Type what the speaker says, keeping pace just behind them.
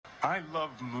I love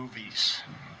movies.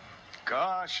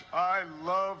 Gosh, I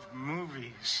love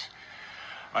movies.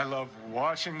 I love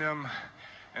watching them,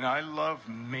 and I love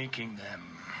making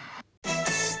them.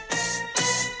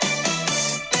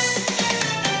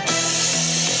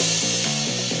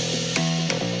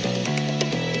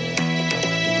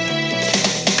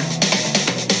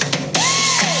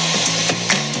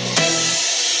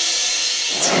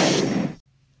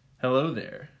 Hello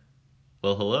there.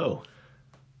 Well, hello.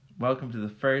 Welcome to the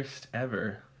first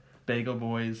ever Bagel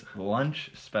Boys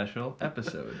lunch special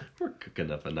episode. We're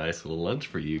cooking up a nice little lunch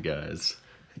for you guys.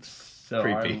 So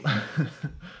creepy.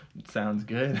 It sounds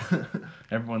good.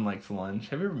 Everyone likes lunch.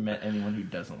 Have you ever met anyone who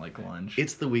doesn't like lunch?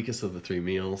 It's the weakest of the three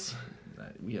meals.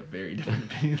 We have very different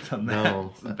opinions on that.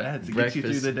 No, it's bad. It gets you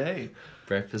through the day.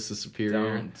 Breakfast is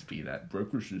superior. Don't be that.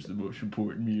 Breakfast is the most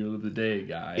important meal of the day,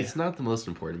 guy. It's not the most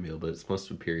important meal, but it's most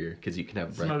superior because you can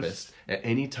have breakfast at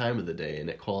any time of the day, and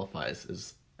it qualifies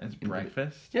as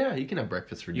breakfast. Yeah, you can have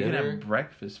breakfast for dinner. You can have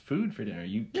breakfast food for dinner.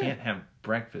 You can't have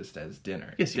breakfast as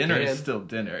dinner. Yes, you dinner can. is still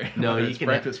dinner. No, whether you it's can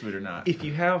breakfast food or not. If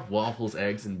you have waffles,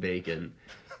 eggs, and bacon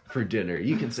for dinner,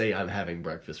 you can say I'm having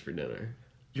breakfast for dinner.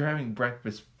 You're having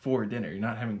breakfast for dinner. You're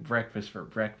not having breakfast for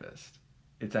breakfast.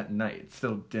 It's at night. It's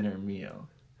still dinner meal.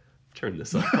 Turn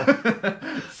this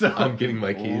off. So I'm getting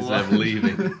my keys and I'm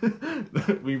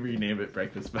leaving. We rename it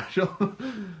breakfast special.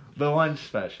 The lunch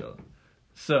special.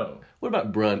 So, what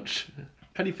about brunch?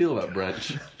 How do you feel about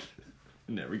brunch?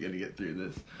 Never gonna get through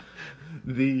this.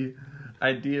 The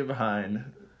idea behind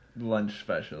lunch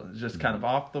special is just kind of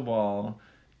off the wall,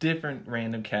 different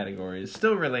random categories,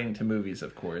 still relating to movies,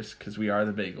 of course, because we are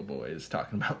the Bagel Boys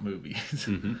talking about movies.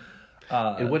 Mm-hmm.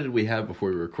 And what did we have before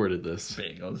we recorded this?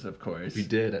 Bagels, of course. We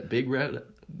did at Big Red.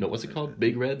 No, what's it called?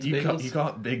 Big Red's Bagels? You call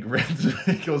it Big Red's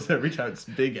Bagels every time. It's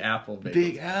Big Apple Bagels.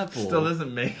 Big Apple. Still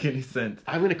doesn't make any sense.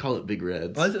 I'm going to call it Big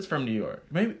Red's. Unless it's from New York.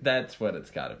 Maybe that's what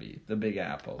it's got to be. The Big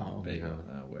Apple Bagel.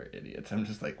 Yeah. Oh, we're idiots. I'm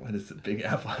just like, what does the Big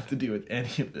Apple have to do with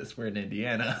any of this? We're in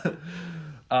Indiana.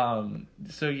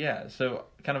 So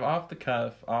kind of off the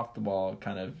cuff, off the wall,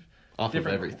 kind of off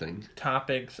different of everything.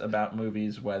 Topics about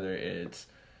movies, whether it's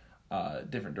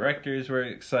different directors we're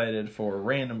excited for,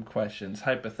 random questions,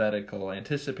 hypothetical,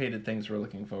 anticipated things we're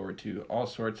looking forward to, all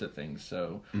sorts of things.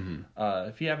 So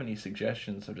if you have any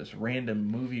suggestions of just random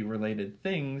movie-related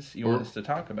things you want us to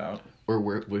talk about. Or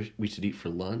where we should eat for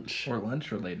lunch. Or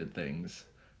lunch-related things.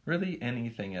 Really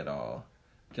anything at all.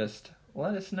 Just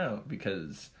let us know,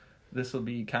 because this will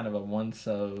be kind of a once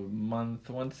a month,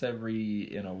 once every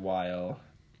in a while.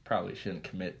 Probably shouldn't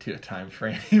commit to a time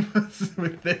frame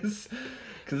with this,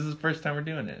 because this is the first time we're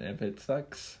doing it. And if it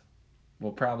sucks,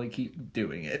 we'll probably keep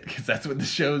doing it, because that's what the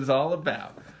show is all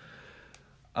about.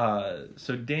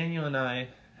 So Daniel and I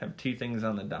have two things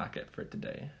on the docket for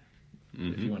today.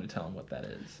 If you want to tell them what that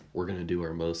is. We're going to do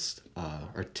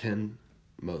our 10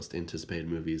 most anticipated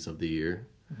movies of the year.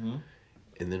 Mm-hmm.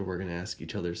 And then we're going to ask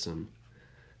each other some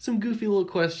goofy little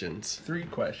questions. 3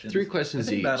 questions. 3 questions each.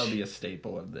 I think that'll be a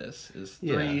staple of this, is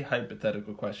 3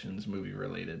 hypothetical questions,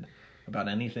 movie-related, about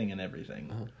anything and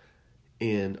everything. Uh-huh.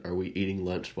 And are we eating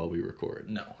lunch while we record?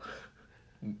 No.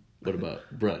 What about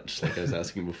brunch, like I was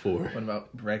asking before? What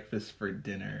about breakfast for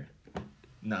dinner,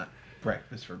 not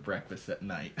breakfast for breakfast at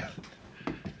night?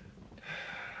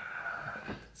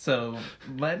 So,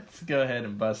 let's go ahead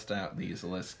and bust out these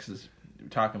lists, because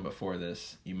talking before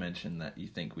this, you mentioned that you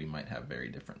think we might have very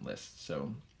different lists.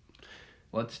 So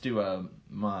let's do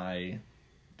my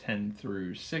 10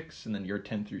 through 6, and then your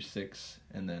 10 through 6,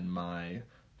 and then my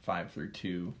 5 through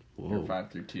 2, your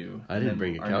 5 through 2. I didn't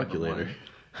bring a calculator.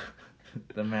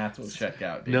 The math will check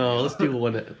out. No, let's do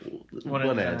one at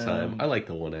a time. I like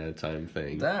the one at a time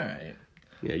thing. All right.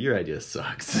 Yeah, your idea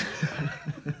sucks.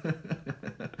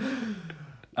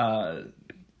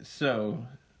 So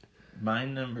my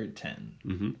number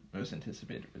 10, most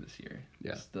anticipated for this year,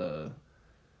 is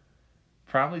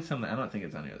probably something, I don't think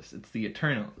it's on your list. It's The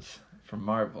Eternals from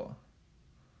Marvel.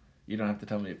 You don't have to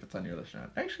tell me if it's on your list or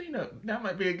not. Actually, no, that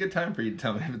might be a good time for you to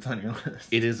tell me if it's on your list.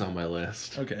 It is on my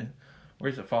list. Okay. Where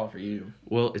does it fall for you?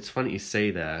 Well, it's funny you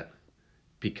say that,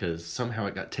 because somehow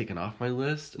it got taken off my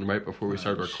list, and right before we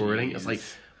started recording, it's like,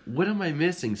 what am I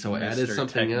missing? So I added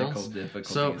something else.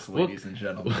 Difficulties, ladies and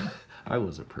gentlemen. I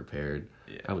wasn't prepared.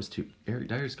 Yeah. I was too... Eric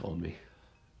Dyer's calling me.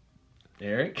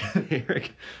 Eric?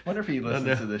 Eric. Wonder if he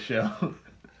listens to the show.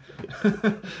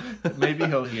 Maybe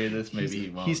he'll hear this, maybe he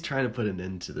won't. He's trying to put an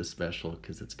end to this special,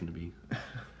 because it's going to be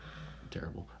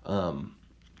terrible.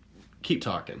 keep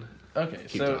talking. Okay,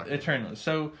 Keep so talking. Eternals.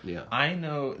 So Yeah. I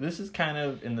know this is kind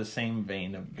of in the same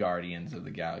vein of Guardians of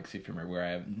the Galaxy, if you remember, where I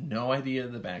have no idea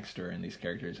the backstory in these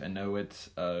characters. I know it's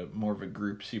more of a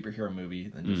group superhero movie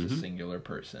than just a singular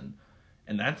person,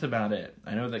 and that's about it.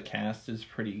 I know the cast is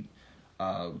pretty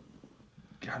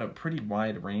got a pretty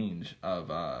wide range of.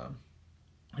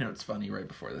 It's funny. Right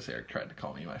before this, Eric tried to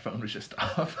call me. My phone was just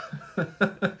off.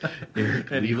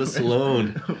 Eric, leave us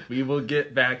alone. We will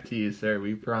get back to you, sir.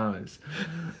 We promise.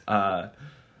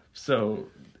 So,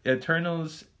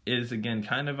 Eternals is, again,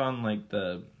 kind of on, like,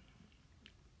 the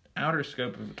outer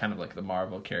scope of kind of, like, the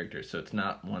Marvel characters. So, it's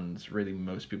not ones really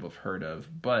most people have heard of.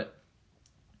 But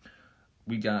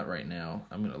we got right now,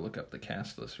 I'm going to look up the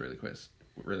cast list really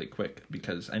quick.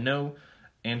 Because I know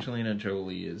Angelina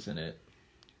Jolie is in it,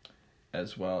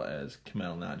 as well as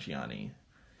Kumail Nanjiani.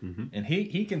 Mm-hmm. And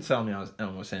he can sell me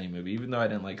almost any movie, even though I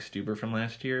didn't like Stuber from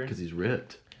last year. Because he's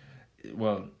ripped.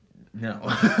 Well, no.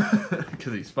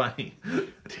 Because he's funny.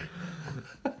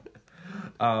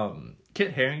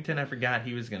 Kit Harington, I forgot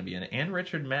he was going to be in it. And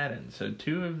Richard Madden. So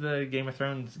 2 of the Game of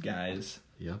Thrones guys.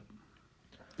 Yep.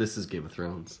 This is Game of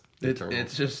Thrones.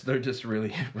 It's just, they're just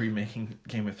really remaking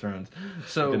Game of Thrones.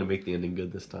 So going to make the ending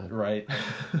good this time. Right.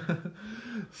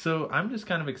 So I'm just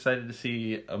kind of excited to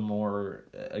see a more,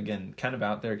 again, kind of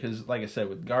out there. Because, like I said,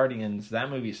 with Guardians, that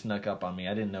movie snuck up on me.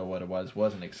 I didn't know what it was.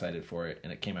 Wasn't excited for it.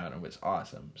 And it came out and was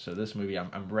awesome. So this movie,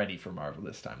 I'm ready for Marvel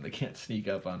this time. They can't sneak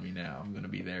up on me now. I'm going to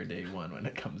be there day one when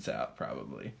it comes out,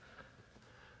 probably.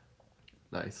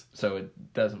 Nice. So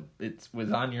it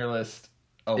was on your list.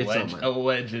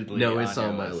 Allegedly. No, it's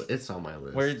on my list. It's on my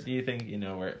list. Where do you think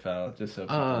where it fell? Just so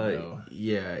people know.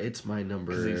 Yeah, it's my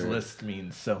number. Because these lists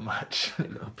mean so much. I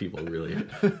know, people really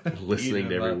listening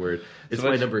to every word. It's so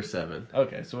my number 7.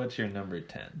 Okay, so what's your number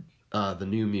 10? The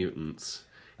New Mutants.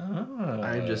 Oh.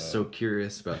 I'm just so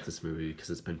curious about this movie because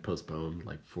it's been postponed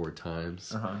like 4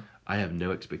 times. Uh-huh. I have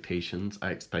no expectations. I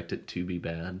expect it to be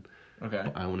bad.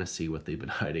 Okay. I want to see what they've been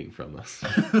hiding from us.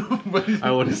 I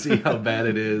want to see how bad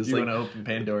it is. You want to open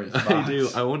Pandora's box. I do.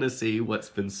 I want to see what's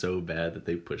been so bad that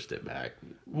they pushed it back.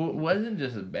 Well, it wasn't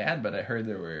just bad, but I heard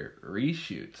there were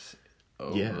reshoots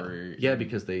over... Yeah,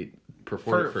 because they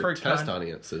performed it for test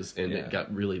audiences, and it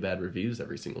got really bad reviews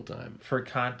every single time. For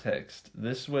context,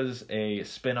 this was a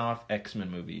spin-off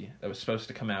X-Men movie that was supposed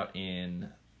to come out in...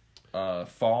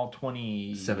 fall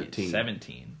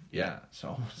 2017. Yeah,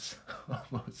 so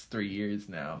almost 3 years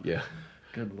now. Yeah.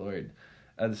 Good Lord.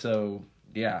 And so,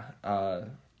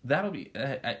 that'll be...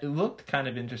 it looked kind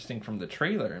of interesting from the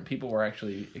trailer, and people were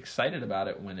actually excited about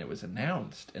it when it was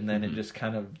announced, and then it just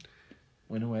kind of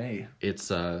went away.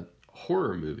 It's a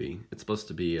horror movie. It's supposed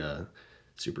to be a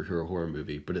superhero horror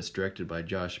movie, but it's directed by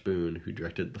Josh Boone, who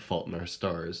directed The Fault in Our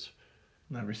Stars.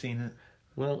 Never seen it.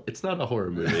 Well, it's not a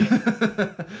horror movie.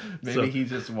 Maybe he's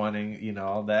just wanting,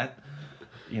 all that,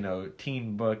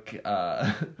 teen book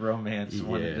romance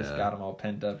one that just got him all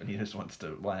pent up and he just wants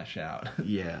to lash out.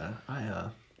 Yeah.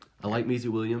 I like Maisie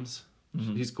Williams.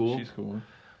 Mm-hmm. She's cool. She's cool.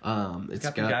 It's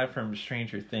got the guy from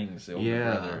Stranger Things, the older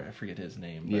brother. I forget his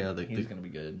name. But he's going to be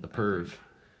good. The perv.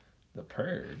 The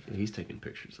perv? Yeah, he's taking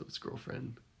pictures of his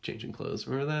girlfriend changing clothes.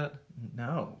 Remember that?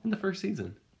 No. In the first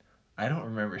season. I don't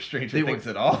remember Stranger Things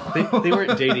at all. They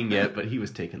weren't dating yet, but he was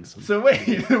taking some. So wait,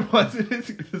 does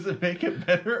it make it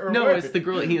better or no, worse? it's the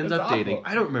girl that he ends up dating.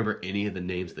 Awful. I don't remember any of the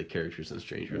names of the characters in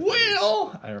Stranger Things.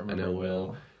 Will! I remember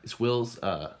Will. It's Will's,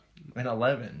 And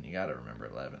 11. You gotta remember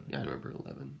 11. Yeah, I remember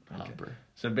 11. Okay. Hopper.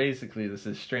 So basically, this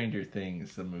is Stranger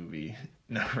Things, the movie.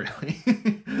 Not really.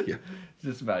 Yeah. It's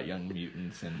just about young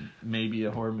mutants and maybe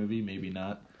a horror movie, maybe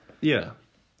not. Yeah.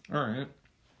 All right.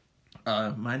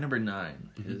 My number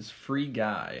 9 is Free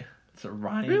Guy. It's a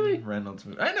Ryan Reynolds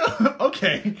movie. I know.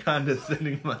 Okay.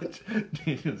 Condescending much.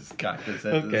 He just cocked his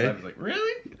head to the side. I was like,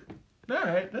 really? All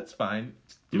right. That's fine.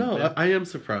 Stupid. No, I am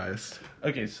surprised.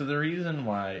 Okay. So the reason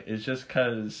why is just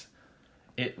because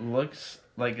it looks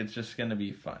like it's just going to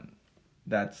be fun.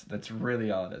 That's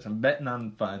really all it is. I'm betting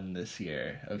on fun this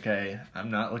year, okay? I'm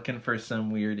not looking for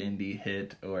some weird indie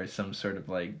hit or some sort of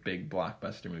like big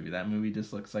blockbuster movie. That movie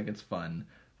just looks like it's fun.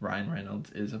 Ryan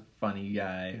Reynolds is a funny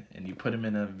guy, and you put him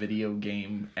in a video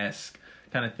game-esque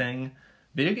kind of thing.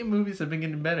 Video game movies have been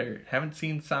getting better. Haven't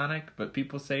seen Sonic, but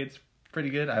people say it's pretty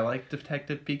good. I like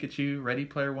Detective Pikachu. Ready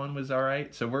Player One was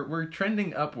alright. So we're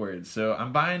trending upwards. So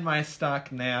I'm buying my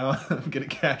stock now. I'm going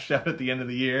to cash out at the end of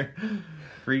the year.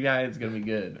 Free Guy is going to be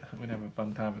good. I'm going to have a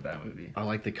fun time with that movie. I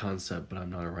like the concept, but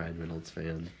I'm not a Ryan Reynolds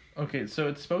fan. Okay, so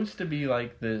it's supposed to be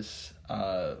like this,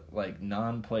 like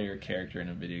non-player character in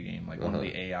a video game, like one of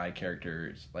the AI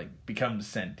characters, like becomes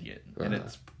sentient, and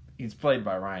he's played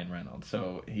by Ryan Reynolds,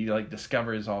 so he like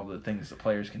discovers all the things the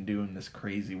players can do in this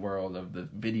crazy world of the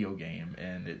video game,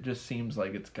 and it just seems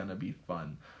like it's gonna be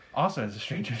fun. Also has a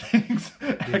Stranger Things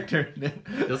actor in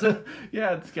it. Does it?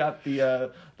 Yeah, it's got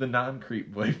the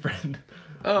non-creep boyfriend.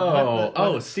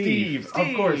 Steve.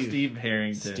 Of course, Steve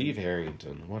Harrington. Steve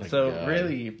Harrington. What a guy. So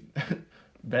really,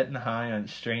 betting high on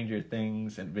Stranger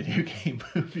Things and video game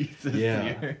movies this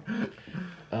year.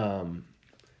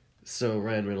 So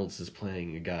Ryan Reynolds is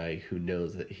playing a guy who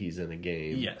knows that he's in a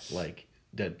game. Yes. Like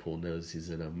Deadpool knows he's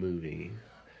in a movie.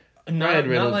 Ryan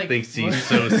Reynolds thinks he's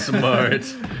so smart.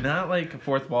 Not like a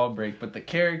fourth wall break, but the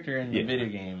character in the video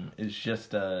game is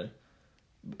just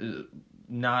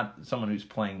not someone who's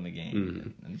playing the game.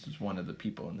 Mm-hmm. And this is one of the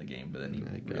people in the game, but then he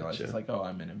realizes like, oh,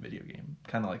 I'm in a video game.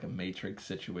 Kind of like a Matrix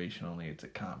situation, only it's a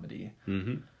comedy.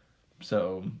 Mm-hmm.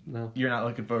 So you're not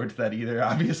looking forward to that either,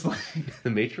 obviously. The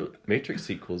Matrix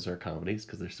sequels are comedies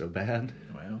because they're so bad.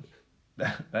 Well,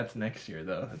 that's next year,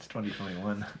 though. That's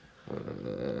 2021.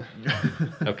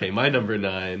 Okay, my number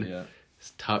 9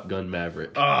 is Top Gun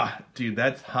Maverick. Oh, dude,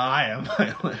 that's high on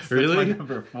my list. Really? That's my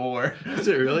number 4. Is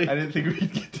it really? I didn't think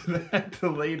we'd get to that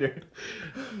till later.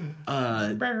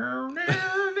 I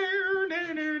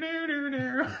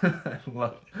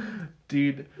love,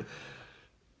 dude.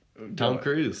 Tom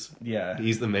Cruise. Yeah.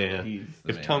 He's the man.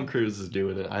 If Tom Cruise is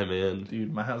doing it, I'm in.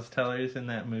 Dude, Miles Teller's in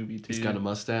that movie, too. He's got a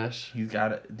mustache. He's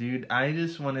got a... Dude, I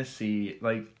just want to see,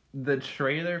 like, the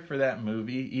trailer for that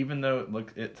movie, even though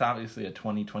it's obviously a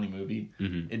 2020 movie,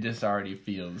 it just already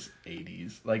feels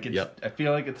 80s. Like, I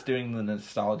feel like it's doing the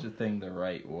nostalgia thing the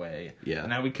right way. Yeah.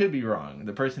 Now, we could be wrong.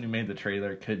 The person who made the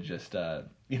trailer could just,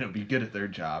 be good at their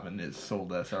job and has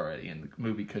sold us already, and the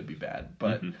movie could be bad.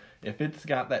 But if it's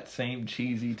got that same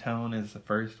cheesy tone as the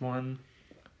first one,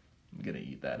 I'm gonna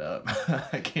eat that up.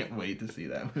 I can't wait to see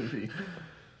that movie.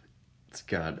 It's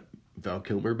got Val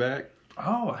Kilmer back.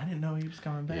 Oh, I didn't know he was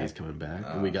coming back. Yeah, he's coming back.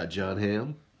 And we got John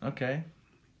Hamm. Okay.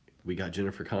 We got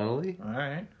Jennifer Connelly. All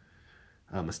right.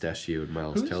 Mustachioed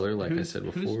Miles Teller, like I said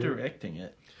before. Who's directing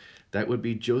it? That would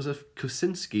be Joseph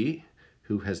Kosinski,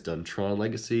 who has done Tron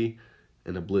Legacy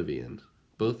and Oblivion.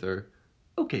 Both are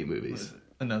okay movies.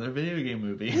 Another video game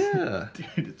movie. Yeah.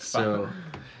 Dude, it's fun.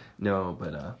 No,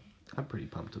 but I'm pretty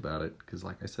pumped about it because,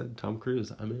 like I said, Tom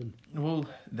Cruise, I'm in. Well,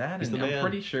 I'm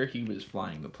pretty sure he was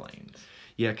flying the planes.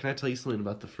 Yeah, can I tell you something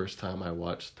about the first time I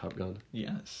watched Top Gun?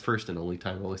 Yes. First and only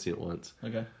time. I've only seen it once.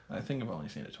 Okay. I think I've only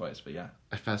seen it twice, but yeah.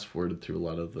 I fast-forwarded through a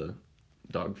lot of the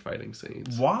dogfighting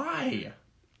scenes. Why?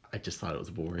 I just thought it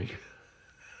was boring.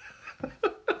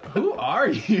 Who are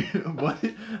you? What?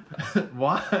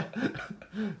 Why?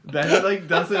 That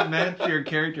doesn't match your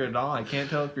character at all. I can't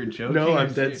tell if you're joking. No,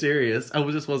 I'm dead serious. I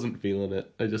just wasn't feeling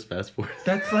it. I just fast-forwarded.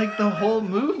 That's like the whole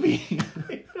movie.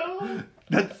 I know.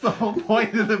 That's the whole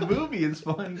point of the movie is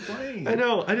flying planes. I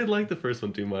know. I didn't like the first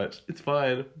one too much. It's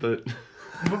fine, but...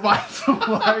 But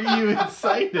why are you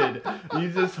excited? Are you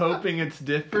just hoping it's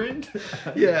different?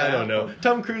 Yeah, I don't know.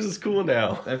 Tom Cruise is cool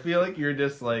now. I feel like you're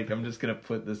just like, I'm just going to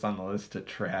put this on the list to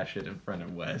trash it in front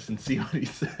of Wes and see what he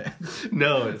says.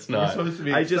 No, it's not. You're supposed to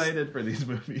be excited for these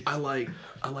movies. I like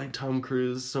Tom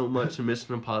Cruise so much in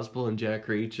Mission Impossible and Jack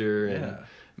Reacher and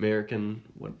American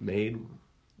Made.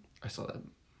 I saw that.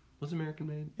 Was American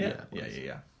Made?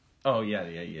 Yeah. Oh, yeah.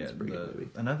 It's a pretty good movie.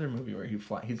 Another movie where he's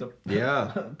a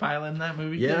pilot in that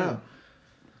movie, too.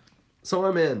 So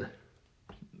I'm in.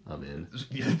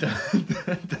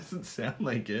 That doesn't sound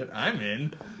like it. I'm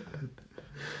in.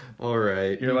 All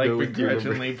right. You're like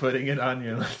begrudgingly putting it on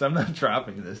your list. I'm not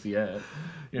dropping this yet.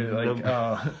 You're like,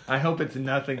 I hope it's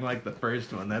nothing like the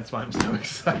first one. That's why I'm so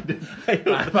excited.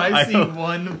 If I see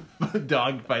one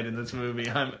dogfight in this movie,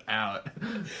 I'm out.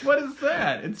 What is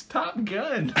that? It's Top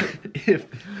Gun.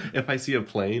 If I see a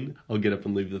plane, I'll get up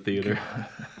and leave the theater.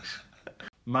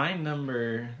 My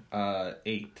number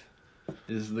 8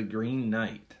 is The Green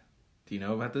Knight. Do you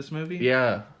know about this movie?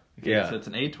 Yeah. Okay, so it's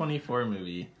an A24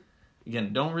 movie.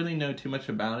 Again, don't really know too much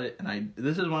about it, and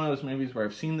this is one of those movies where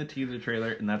I've seen the teaser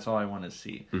trailer, and that's all I want to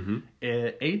see.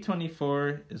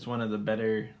 A24 is one of the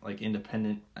better, like,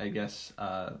 independent, I guess,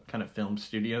 kind of film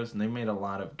studios, and they made a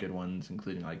lot of good ones,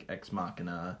 including, like, Ex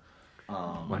Machina,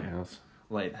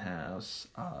 Lighthouse.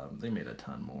 They made a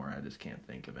ton more. I just can't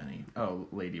think of any. Oh,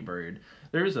 Lady Bird.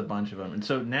 There's a bunch of them, and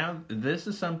so now this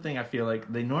is something I feel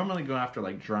like they normally go after,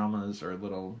 like, dramas or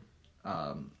little...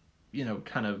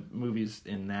 kind of movies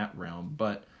in that realm,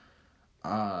 but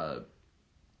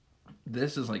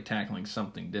this is like tackling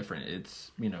something different.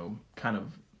 It's, kind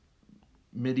of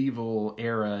medieval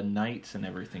era knights and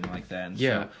everything like that. And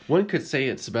so, one could say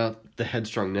it's about the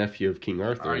headstrong nephew of King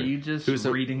Arthur. Are you just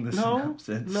reading the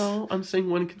synopsis? No, I'm saying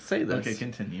one could say this. Okay,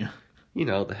 continue. you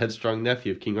know, the headstrong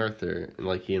nephew of King Arthur, and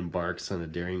like he embarks on a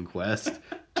daring quest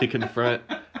to confront.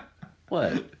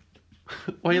 What?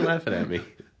 Why are you laughing at me?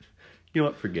 You know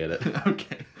what? Forget it.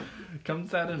 Okay.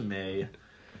 Comes out in May.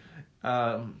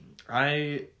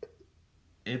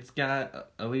 It's got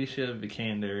Alicia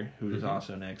Vikander, who is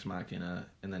also an Ex Machina,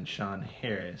 and then Sean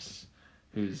Harris,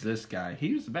 who's this guy.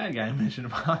 He was the bad guy in Mission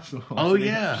Impossible. Oh,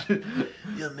 yeah.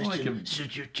 Your mission,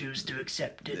 should you choose to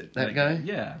accept it. That guy?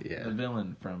 Yeah. The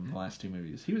villain from the last two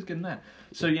movies. He was good in that.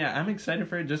 So, yeah, I'm excited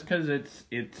for it just because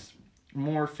it's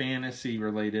more fantasy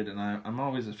related, and I'm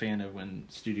always a fan of when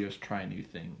studios try new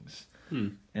things.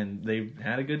 And they've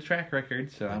had a good track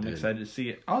record, so I'm excited to see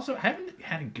it. Also, haven't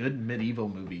had a good medieval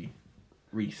movie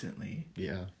recently.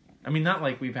 Yeah. I mean, not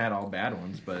like we've had all bad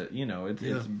ones, but, you know, it's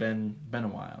been a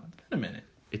while. It's been a minute.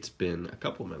 It's been a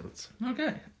couple minutes.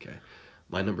 Okay.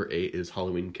 My number 8 is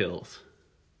Halloween Kills.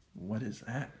 What is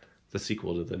that? The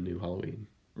sequel to the new Halloween.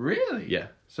 Really? Yeah.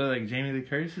 So, like, Jamie Lee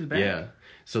Curtis is back? Yeah.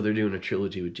 So they're doing a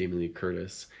trilogy with Jamie Lee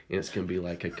Curtis, and it's going to be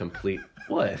like a complete...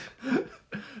 What?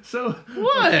 So...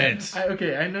 What?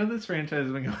 I know this franchise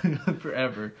has been going on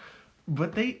forever,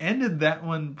 but they ended that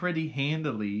one pretty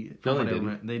handily. No, they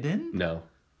didn't. They didn't? No.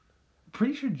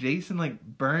 Pretty sure Jason, like,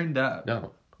 burned up.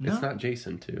 No. It's not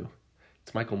Jason 2.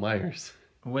 It's Michael Myers.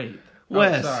 Wait.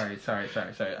 Wes. Oh, sorry.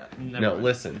 No,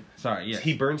 listen. Sorry, yes.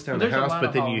 He burns down Well, the there's a house, lot but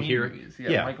of then you Halloween hear... movies.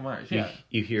 Yeah, Michael Myers, yeah.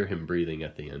 You hear him breathing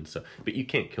at the end, so... But you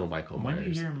can't kill Michael When Myers. do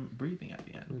you hear him breathing at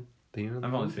the end?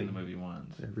 I've only seen the movie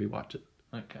once. Yeah, rewatch it.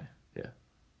 Okay. Yeah.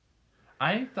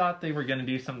 I thought they were going to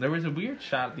do something. There was a weird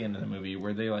shot at the end of the movie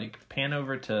where they, like, pan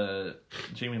over to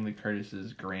Jamie Lee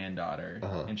Curtis's granddaughter,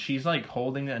 and she's, like,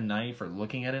 holding a knife or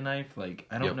looking at a knife. Like,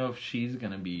 I don't know if she's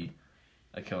going to be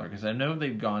a killer, because I know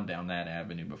they've gone down that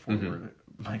avenue before where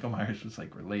Michael Myers was,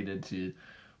 like, related to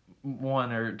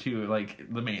one or two, like,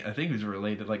 the main... I think he was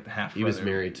related, like, the half-brother. He was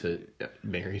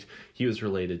married. He was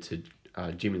related to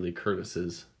Jamie Lee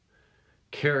Curtis's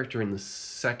character in the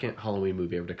second Halloween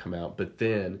movie ever to come out, but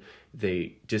then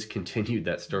they discontinued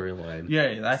that storyline.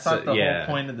 Yeah, I thought the whole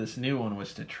point of this new one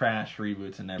was to trash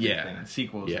reboots and everything and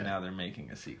sequels, and now they're making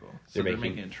a sequel. So they're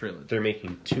making a trilogy. They're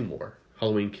making 2 more.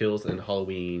 Halloween Kills and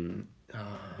Halloween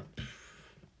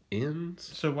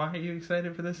Ends. So why are you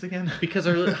excited for this again? Because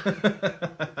No,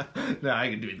 I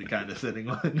can do the condescending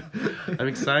one. I'm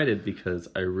excited because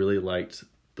I really liked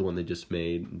the one they just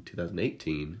made in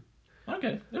 2018.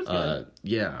 Okay, that was good.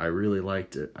 Yeah, I really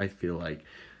liked it. I feel like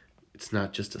it's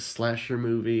not just a slasher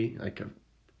movie.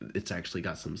 It's actually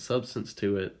got some substance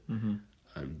to it.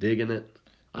 I'm digging it.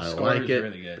 I like it.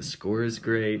 Really good. The score is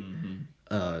great.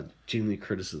 Jamie Lee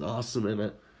Curtis is awesome in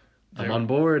it. I'm on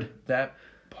board. That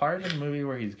part of the movie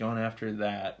where he's going after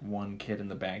that one kid in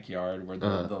the backyard where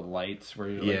the lights were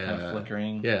like kind of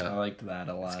flickering. Yeah. I liked that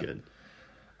a lot. That's good.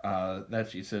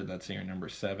 You said that's your number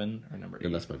 7 or number 8? No,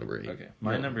 that's my number 8. Okay.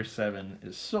 My number 7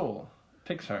 is Soul,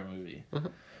 Pixar movie.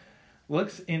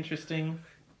 Looks interesting.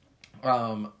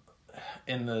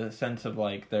 In the sense of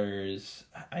like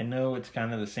I know it's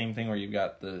kind of the same thing where you've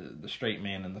got the straight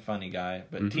man and the funny guy,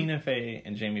 but Tina Fey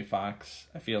and Jamie Foxx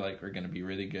I feel like are going to be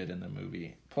really good in the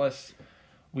movie. Plus,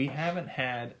 we haven't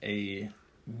had a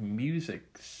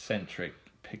music-centric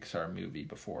Pixar movie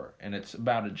before, and it's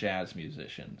about a jazz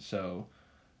musician, so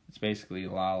it's basically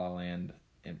La La Land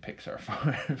in Pixar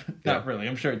form. Not really,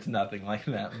 I'm sure it's nothing like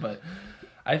that, but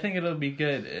I think it'll be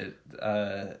good.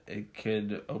 It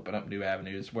could open up new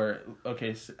avenues where,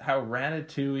 so how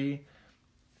Ratatouille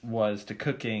was to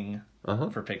cooking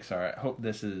for Pixar, I hope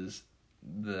this is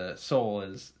the Soul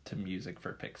is to music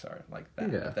for Pixar, like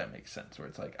that, if that makes sense, where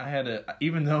it's like,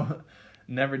 even though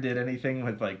never did anything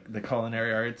with like the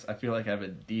culinary arts, I feel like I have a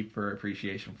deeper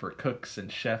appreciation for cooks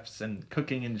and chefs and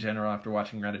cooking in general after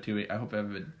watching Ratatouille. I hope I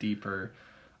have a deeper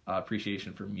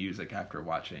appreciation for music after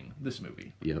watching this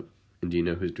movie. Yep. And do you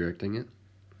know who's directing it?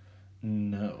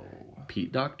 No.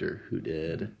 Pete Docter, who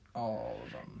did all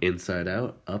of them. Inside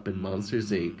Out, Up, and Monsters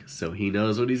Inc. So he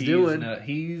knows what he's doing. I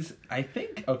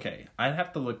think, I'd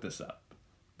have to look this up.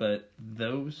 But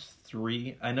those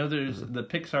 3, I know there's the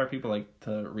Pixar people like to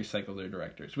recycle their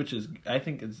directors, which I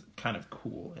think is kind of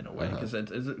cool in a way, because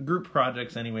it's group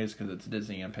projects anyways, because it's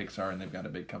Disney and Pixar and they've got a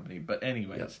big company. But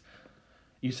anyways,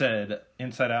 you said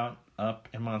Inside Out, Up,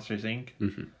 and Monsters Inc.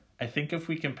 I think if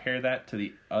we compare that to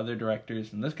the other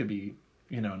directors, and this could be,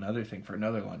 another thing for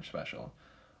another lunch special,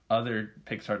 other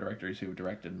Pixar directors who have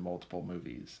directed multiple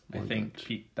movies, I think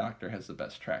Pete Docter has the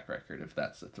best track record if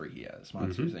that's the 3 he has.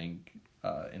 Monsters Inc.,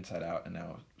 Inside Out, and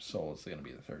now Soul is going to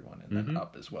be the 3rd one, and then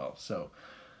Up as well. So,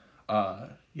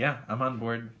 I'm on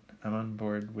board. I'm on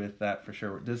board with that for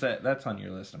sure. That's on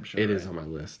your list, I'm sure. It is on my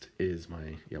list. It is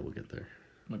we'll get there.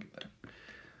 Look at that.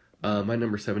 My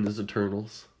number 7 is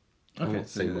Eternals. I Okay, won't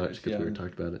say much because we already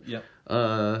talked about it. Yep.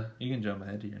 You can jump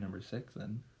ahead to your number 6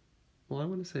 then. Well, I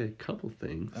want to say a couple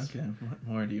things. Okay, what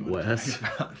more do you want Wes. to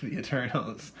talk about the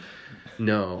Eternals?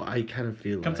 No, I kind of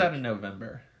feel Comes like... out in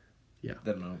November. Yeah.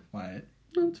 Don't know why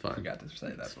No, it's fine. I forgot to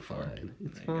say that before. Fine.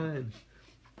 It's There you go. fine.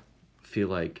 I feel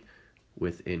like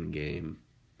with in-game,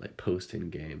 like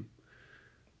post-in-game,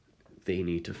 they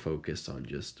need to focus on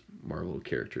just Marvel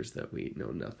characters that we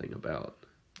know nothing about.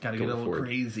 Gotta get a little forward.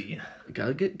 crazy.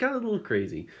 Got a little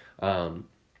crazy.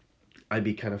 I'd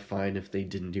be kind of fine if they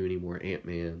didn't do any more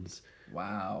Ant-Mans.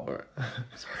 Wow. Or,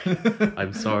 sorry.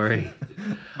 I'm sorry.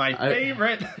 My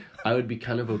favorite. I would be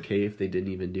kind of okay if they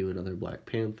didn't even do another Black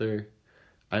Panther.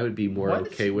 I would be more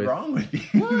okay with... What's wrong with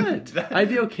you? What? I'd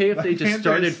be okay if they just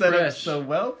started set up fresh. so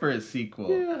well for a sequel.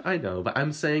 Yeah, I know, but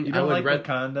I'm saying You I don't would like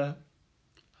Wakanda?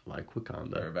 I like We're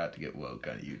Wakanda. about to get woke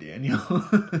on you, Daniel.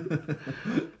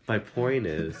 My point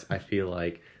is, I feel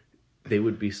like they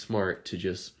would be smart to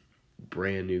just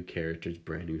brand new characters,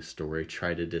 brand new story,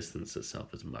 try to distance itself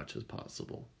as much as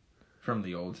possible. From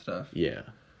the old stuff. Yeah,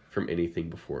 from anything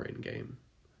before Endgame.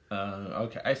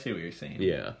 Okay, I see what you're saying.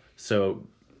 Yeah, so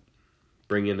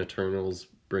bring in Eternals,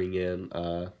 bring in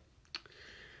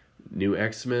new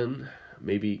X-Men,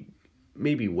 maybe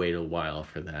wait a while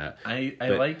for that. I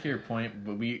But- like your point,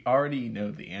 but we already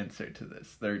know the answer to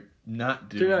this. They're not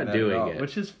doing They're not that doing at all, it.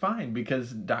 which is fine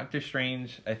because Doctor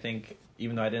Strange, I think,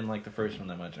 even though I didn't like the first one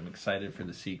that much, I'm excited for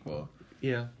the sequel.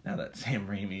 Yeah. Now that Sam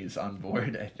Raimi's on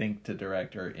board, I think, to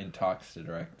direct or in talks to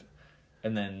direct.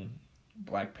 And then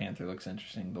Black Panther looks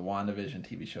interesting. The WandaVision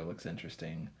TV show looks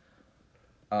interesting.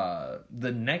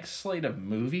 The next slate of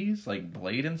movies, like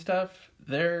Blade and stuff,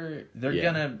 they're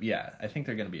Yeah. I think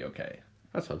they're gonna be okay.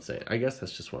 That's what I'm saying. I guess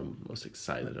that's just what I'm most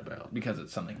excited about. Because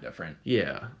it's something different.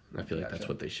 Yeah, I feel like that's Gotcha.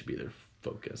 what they should be their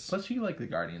focus. Plus, you like the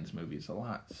Guardians movies a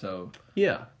lot, so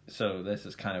Yeah. this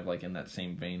is kind of like in that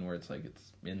same vein where it's like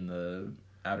it's in the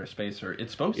outer space, or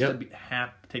it's supposed Yep.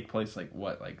 to take place like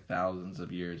thousands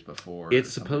of years before. It's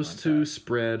or something supposed like to that.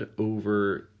 spread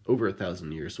over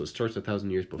 1,000 years. So it starts 1,000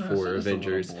 years before so just a little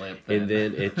Avengers, blip and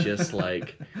then. then it just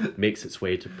like makes its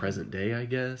way to present day, I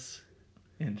guess.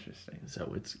 Interesting.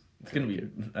 So it's It's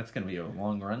that's gonna be a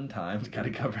long run time. Got to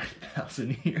cover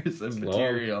 1,000 years of It's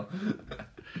material.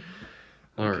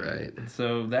 all right.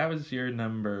 So that was your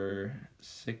number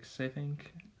 6, I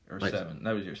think, or My- 7.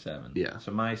 That was your 7. Yeah.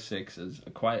 So my 6 is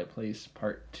A Quiet Place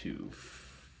Part 2.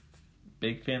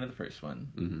 Big fan of the first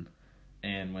one. Mm-hmm.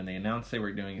 And when they announced they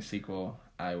were doing a sequel,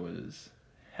 I was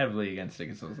heavily against it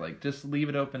because I was like, just leave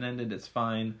it open-ended, it's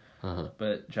fine. Uh-huh.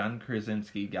 But John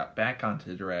Krasinski got back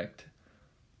onto direct,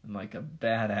 and like a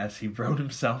badass, he wrote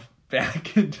himself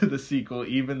back into the sequel,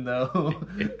 even though,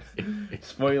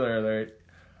 spoiler alert,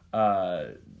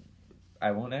 I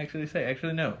won't actually say.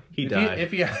 Actually, no. He died.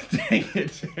 If you dang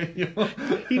it, Daniel.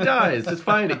 He dies. It's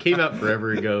fine. It came out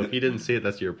forever ago. If you didn't see it,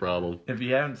 that's your problem. If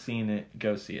you haven't seen it,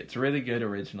 go see it. It's a really good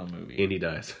original movie. And he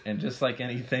dies. And just like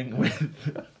anything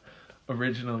with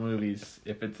original movies,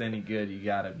 if it's any good, you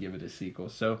gotta give it a sequel.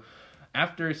 So,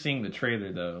 after seeing the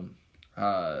trailer, though,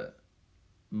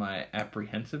 my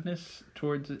apprehensiveness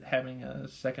towards it having a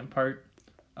second part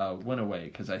went away,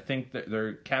 because I think that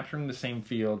they're capturing the same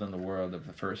field in the world of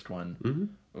the first one.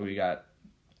 Mm-hmm. We got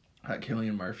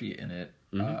Cillian Murphy in it,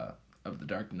 Mm-hmm. of the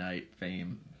Dark Knight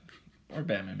fame, or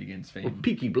Batman Begins fame. Or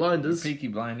Peaky Blinders. Peaky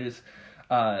Blinders.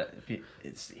 I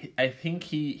think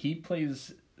he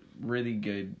plays really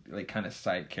good, like, kind of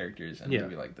side characters in a Yeah.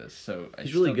 movie like this. So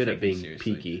He's really still good take at him being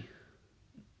seriously. peaky.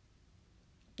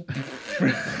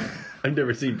 I've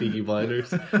never seen Peaky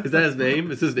Blinders. Is that his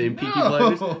name? Is his name Peaky No.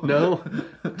 Blinders? No?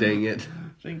 Dang it.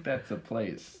 I think that's a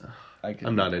place.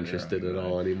 I'm not interested at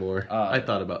all anymore. Uh, I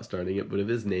thought about starting it, but if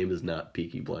his name is not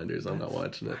Peaky Blinders, I'm not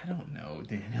watching it. I don't know,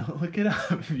 Daniel. Look it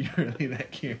up if you're really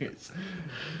that curious.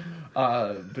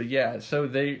 But yeah, so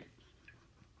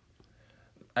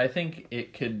I think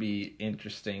it could be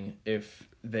interesting if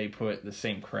they put the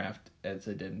same craft as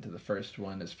they did into the first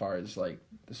one as far as like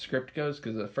the script goes,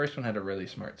 because the first one had a really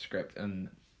smart script, and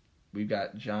we've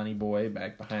got Johnny Boy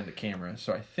back behind the camera,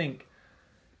 so I think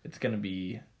it's going to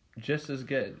be just as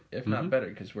good, if not better,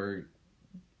 because we're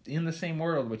in the same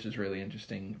world, which is really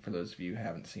interesting for those of you who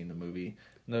haven't seen the movie.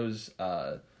 And those,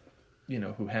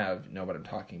 who have know what I'm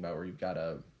talking about, where you've got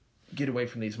to get away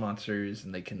from these monsters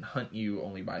and they can hunt you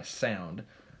only by sound.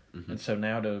 And so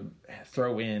now to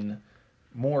throw in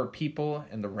more people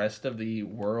and the rest of the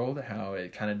world, how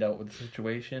it kind of dealt with the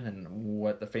situation and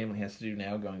what the family has to do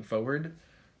now going forward,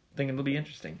 I think it'll be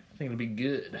interesting. I think it'll be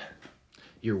good.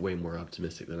 You're way more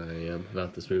optimistic than I am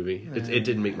about this movie. It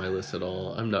didn't make my list at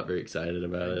all. I'm not very excited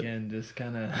about it. Again, just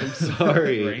kind of... I'm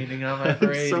sorry. Raining on my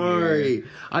parade. I'm sorry.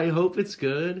 I hope it's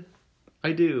good.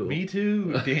 I do. Me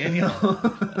too, Daniel.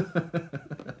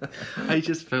 I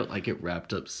just felt like it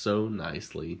wrapped up so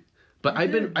nicely. But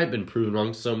I've been proven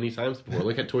wrong so many times before.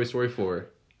 Look at Toy Story 4.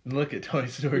 Look at Toy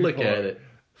Story 4. Look at it.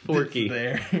 Forky. It's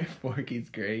there. Forky's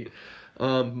great.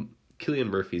 Cillian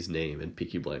Murphy's name in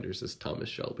Peaky Blinders is Thomas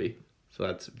Shelby. So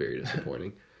that's very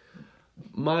disappointing.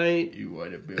 You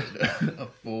want to build a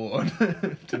Ford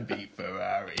to beat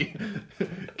Ferrari.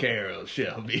 Carol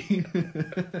Shelby.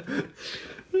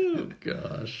 Oh,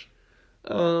 gosh.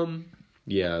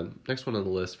 Yeah, next one on the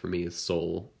list for me is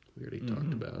Soul. We already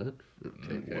talked about it.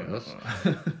 Okay, what else?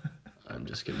 I'm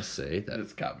just going to say that...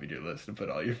 Just copied your list and put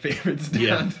all your favorites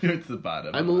down towards the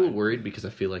bottom. I'm a little worried because I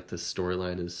feel like the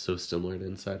storyline is so similar to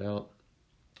Inside Out.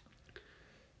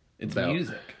 It's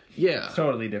music. Yeah. It's a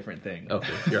totally different thing.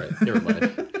 Okay, you're right. Never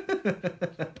mind.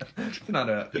 It's not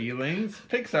about feelings.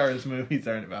 Pixar's movies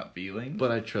aren't about feelings.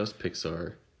 But I trust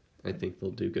Pixar. I think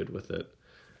they'll do good with it.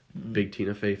 Big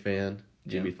Tina Fey fan.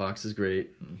 Jamie Foxx is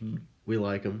great. Mm-hmm. We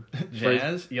like him.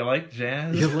 Jazz? You like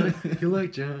jazz? You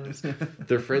like jazz.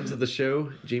 They're friends of the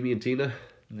show, Jamie and Tina.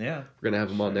 Yeah. We're going to have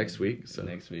them on next week. So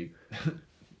next week.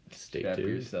 Stay Strap tuned.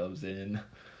 yourselves in.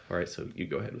 All right, so you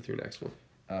go ahead with your next one.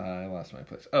 I lost my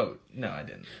place. Oh, no, I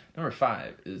didn't. Number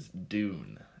 5 is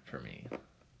Dune for me.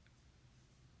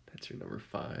 That's your number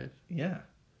 5? Yeah.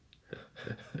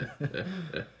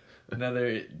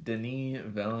 Another Denis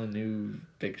Villeneuve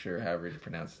picture, however you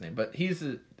pronounce his name. But he's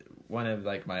one of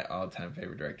like my all-time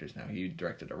favorite directors now. He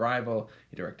directed Arrival.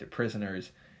 He directed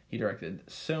Prisoners. He directed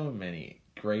so many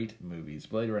great movies.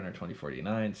 Blade Runner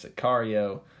 2049,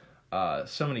 Sicario,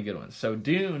 so many good ones. So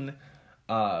Dune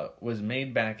was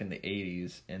made back in the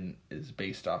 80s and is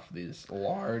based off of these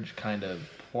large kind of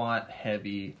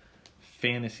plot-heavy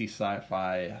fantasy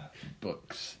sci-fi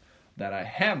books that I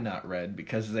have not read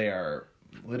because they are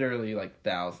literally like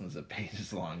thousands of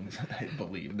pages long, I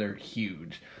believe. They're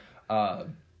huge.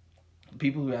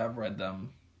 People who have read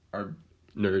them are...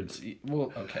 Nerds.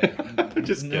 Well, okay.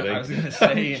 Just kidding. I was going to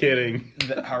say... I'm kidding.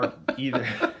 That are either...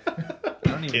 I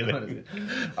don't even know what it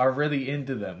is. Are really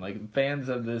into them. Like, fans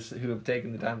of this who have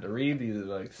taken the time to read these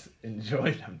books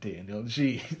enjoy them, Daniel.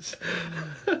 Jeez.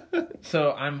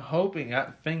 So I'm hoping,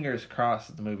 fingers crossed,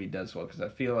 that the movie does well, because I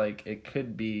feel like it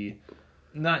could be...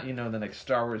 Not, the next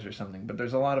Star Wars or something, but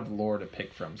there's a lot of lore to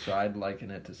pick from, so I'd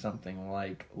liken it to something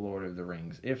like Lord of the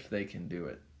Rings, if they can do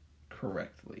it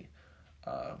correctly.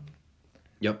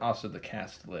 Yep. Also, the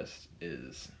cast list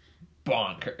is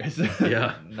bonkers.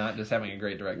 Yeah. Not just having a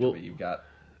great director, but you've got...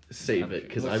 Save it,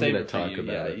 because I'm going to talk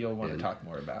about it. You'll want to talk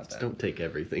more about that. Don't take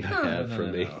everything I have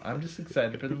from me. No. I'm just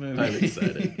excited for the movie. I'm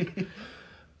excited.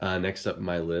 Next up on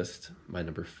my list, my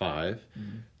number 5...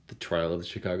 The Trial of the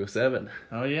Chicago 7.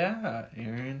 Oh, yeah.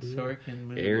 Aaron Sorkin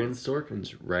movie. Aaron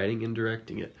Sorkin's writing and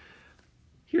directing it.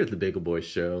 Here at the Bagel Boys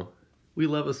Show, we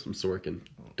love us some Sorkin.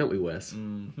 Don't we, Wes?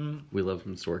 Mm-hmm. We love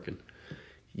some Sorkin.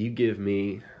 You give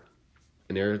me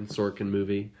an Aaron Sorkin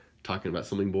movie talking about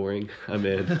something boring, I'm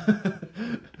in.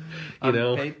 On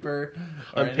paper.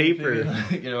 On paper.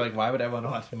 You're like, why would I want to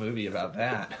watch a movie about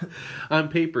that? On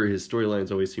paper, his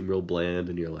storylines always seem real bland,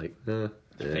 and you're like,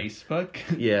 Facebook?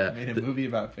 Yeah. Made a movie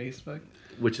about Facebook?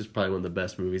 Which is probably one of the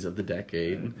best movies of the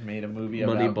decade. Made a movie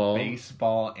about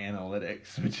baseball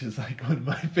analytics, which is like one of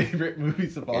my favorite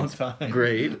movies of all time.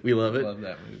 Great. We love it. Love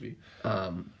that movie.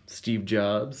 Steve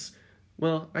Jobs.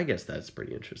 Well, I guess that's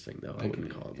pretty interesting, though. I wouldn't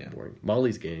call it boring.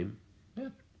 Molly's Game. Yeah,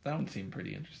 that one seemed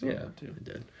pretty interesting. Yeah, too. It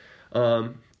did.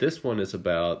 This one is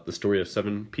about the story of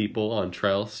 7 people on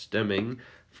trial stemming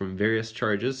from various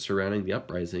charges surrounding the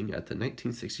uprising at the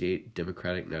 1968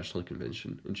 Democratic National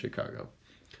Convention in Chicago.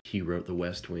 He wrote The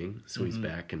West Wing, so he's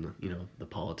back in the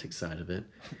politics side of it.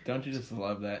 Don't you just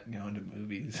love that, going to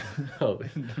movies? Oh.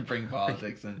 Bring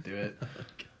politics into it.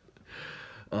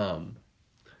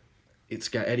 It's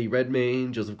got Eddie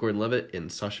Redmayne, Joseph Gordon-Levitt, and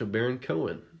Sacha Baron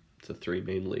Cohen. It's the 3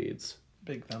 main leads.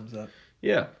 Big thumbs up.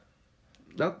 Yeah.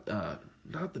 Not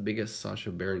the biggest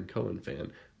Sacha Baron Cohen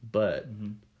fan, but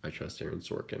I trust Aaron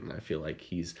Sorkin. I feel like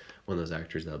he's one of those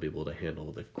actors that'll be able to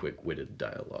handle the quick-witted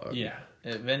dialogue. Yeah.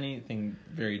 If anything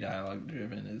very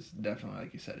dialogue-driven is definitely,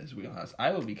 like you said, his wheelhouse.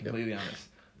 I will be completely honest.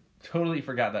 Totally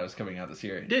forgot that was coming out this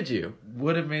year. Did you?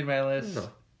 Would have made my list,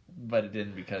 but it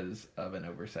didn't because of an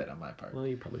oversight on my part. Well,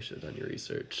 you probably should have done your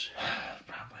research.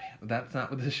 Probably. That's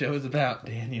not what the show is about,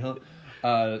 Daniel.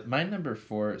 My number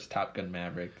 4 is Top Gun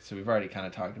Maverick, so we've already kind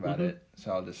of talked about it.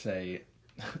 So I'll just say,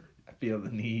 I feel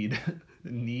the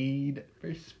need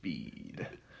for speed.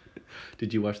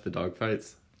 Did you watch the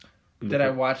dogfights? Did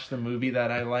I watch the movie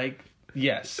that I like?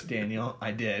 Yes, Daniel,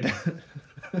 I did.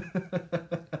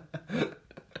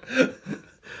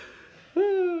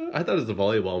 I thought it was a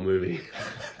volleyball movie.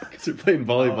 Because they're playing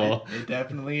volleyball. Oh, it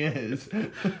definitely is.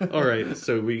 All right,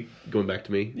 so going back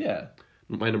to me. Yeah.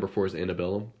 My number 4 is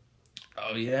Annabelle.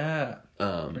 Oh, yeah.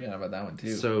 I forgot about that one,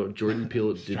 too. So Jordan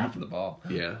Peele didn't... Dropping the ball.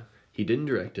 Yeah. He didn't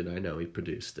direct it. I know he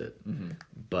produced it. Mm-hmm.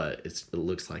 But it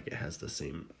looks like it has the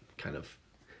same kind of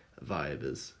vibe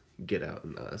as Get Out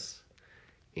and Us.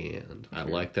 And I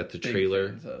like that the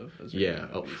trailer... Yeah.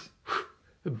 Oh,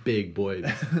 big boy,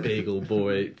 bagel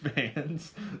boy.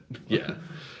 Fans. Yeah.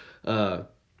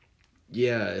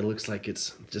 Yeah, it looks like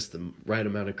it's just the right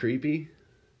amount of creepy.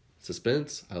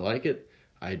 Suspense. I like it.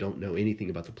 I don't know anything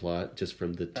about the plot, just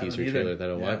from the teaser trailer that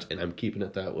I watched, and I'm keeping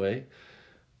it that way.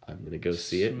 I'm going to go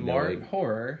see it. Smart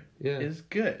horror is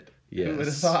good. Yes. Who would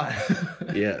have thought?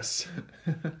 Yes.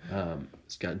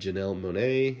 It's got Janelle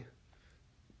Monáe.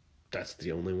 That's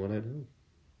the only one I know.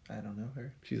 I don't know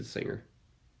her. She's a singer.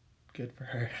 Good for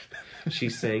her. She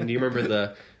sang. Do you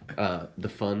remember the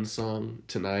fun song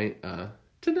Tonight?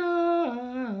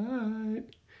 Tonight.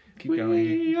 Keep going.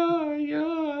 We are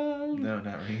young. No,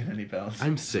 not ringing any bells.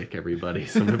 I'm sick, everybody.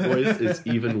 So my voice is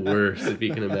even worse, if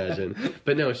you can imagine.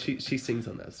 But no, she sings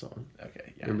on that song.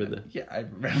 Okay, yeah. Remember Yeah, I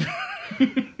remember.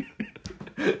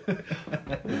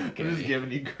 I'm just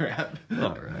giving you crap.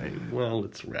 All right. Well,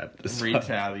 let's wrap this up.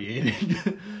 Retaliating.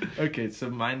 Okay, so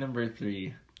my number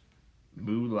 3,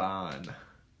 Mulan.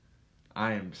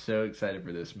 I am so excited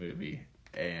for this movie,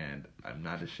 and I'm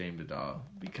not ashamed at all,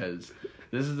 because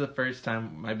this is the first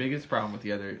time. My biggest problem with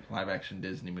the other live-action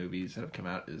Disney movies that have come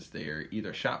out is they're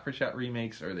either shot-for-shot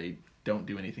remakes or they don't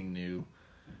do anything new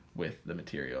with the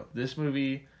material. This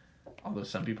movie, although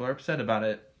some people are upset about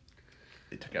it,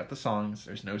 they took out the songs,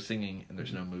 there's no singing, and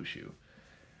there's no Mushu,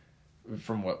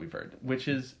 from what we've heard, which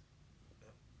is,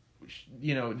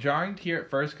 you know, jarring to hear at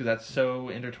first because that's so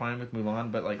intertwined with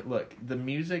Mulan. But like, look, the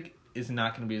music is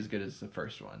not going to be as good as the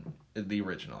first one, the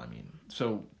original. I mean,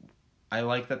 so I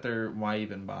like that why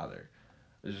even bother?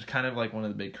 It's just kind of like one of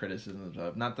the big criticisms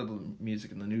of, not that the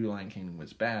music in the new Lion King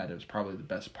was bad. It was probably the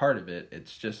best part of it.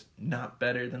 It's just not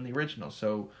better than the original.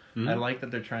 So I like that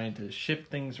they're trying to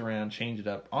shift things around, change it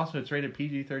up. Also, it's rated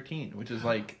PG-13, which is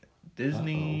like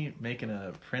Disney making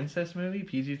a princess movie,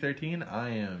 PG-13. I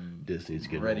am Disney's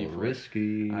getting ready more for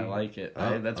risky. It. I like it.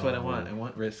 That's what I want. I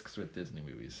want risks with Disney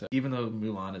movies. So even though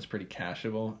Mulan is pretty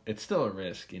cashable, it's still a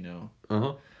risk, you know.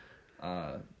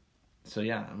 So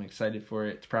yeah, I'm excited for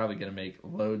it. It's probably going to make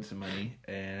loads of money,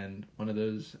 and one of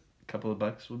those couple of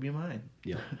bucks will be mine.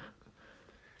 Yeah.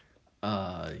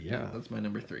 Yeah. That's my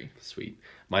number 3. Sweet.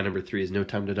 My number 3 is No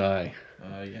Time to Die.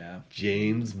 Oh, yeah.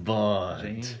 James Bond.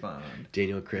 James Bond.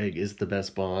 Daniel Craig is the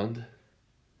best Bond.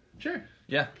 Sure.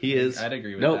 Yeah. He is. I'd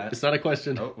agree with that. Nope, it's not a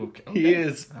question. Oh, okay. He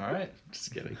is. All right.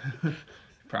 Just kidding.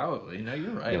 Probably. No,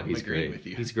 you're right. No, I'm he's agreeing great. with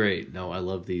you. He's great. No, I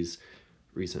love these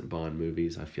recent Bond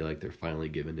movies. I feel like they're finally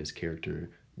giving his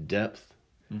character depth.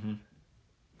 Mm-hmm.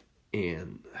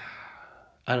 And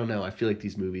I don't know. I feel like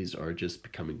these movies are just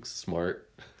becoming smart.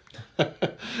 They're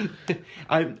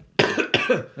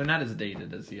not as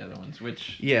dated as the other ones,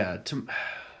 which... Yeah.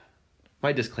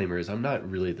 My disclaimer is I'm not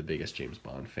really the biggest James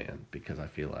Bond fan, because I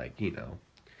feel like, you know...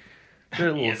 They're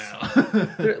a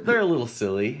little, they're a little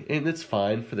silly, and it's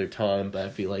fine for their time. But I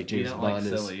feel like James Bond is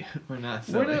silly. We're not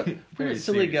silly. We're not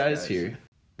silly guys here.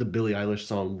 The Billie Eilish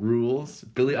song rules.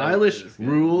 Billie That Eilish is good.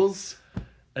 rules.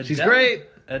 Adele, She's great.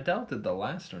 Adele did the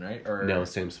last one, right? Or No,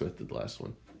 Sam Smith did the last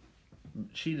one.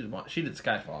 she did one. She did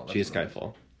Skyfall. She is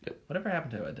Skyfall. Yep. Whatever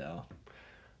happened to Adele?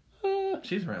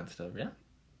 She's around still, yeah.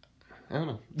 I don't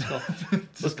know.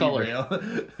 Let's call her.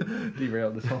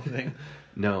 Derail this whole thing.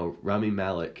 No, Rami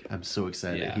Malek. I'm so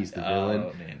excited. Yeah. He's the villain.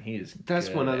 Oh man, he is. That's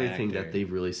good one other actor. thing that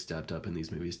they've really stepped up in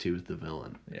these movies too. Is the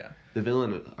villain. Yeah. The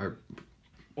villain are.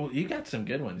 Well, you got some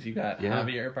good ones. You got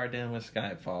Javier Bardem with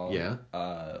Skyfall. Yeah.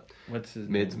 What's his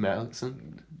Mids name?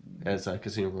 Madison as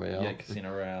Casino Royale. Yeah,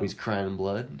 Casino Royale. He's crying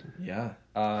blood. Yeah.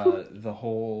 The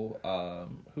whole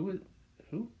who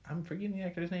I'm forgetting the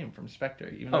actor's name from Spectre.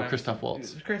 Even Christoph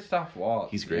Waltz. Christoph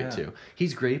Waltz. He's great too.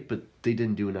 He's great, but they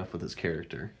didn't do enough with his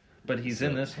character. But he's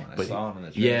in this one. I saw him in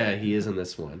the trailer. Yeah, he is in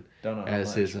this one. Don't know how as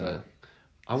much, his. but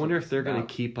I wonder if they're gonna about.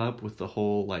 keep up with the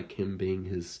whole like him being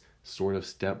his sort of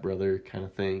stepbrother kind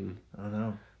of thing. I don't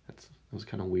know. That was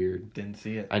kind of weird. Didn't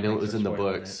see it. I know Thanks it was for in the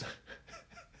spoiling books.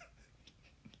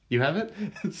 You haven't?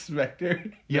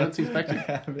 Spectre. You haven't seen Spectre?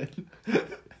 I haven't.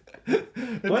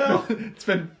 Well, it's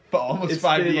been almost it's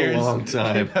 5 been years. a long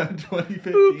time. Came out in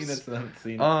 2015. Oops. I still haven't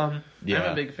seen it. Yeah.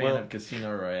 I'm a big fan of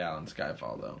Casino Royale and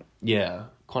Skyfall, though. Yeah.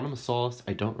 Quantum of Solace,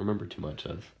 I don't remember too much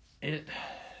of.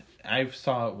 I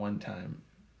saw it one time.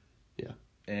 Yeah.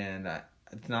 And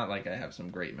it's not like I have some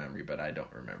great memory, but I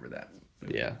don't remember that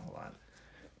movie a whole lot.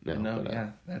 No,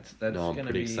 that's I'm gonna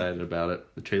pretty be excited about it.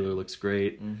 The trailer looks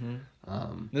great.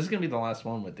 Mm-hmm. This is gonna be the last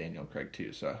one with Daniel Craig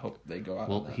too, so I hope they go out.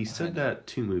 Well, he said that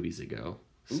 2 movies ago.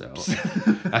 Oops. So,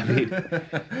 I mean,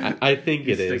 I think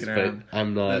He's it is, sticking but around.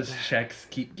 I'm not. Those checks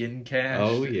keep getting cashed.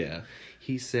 Oh yeah,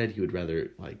 he said he would rather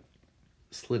like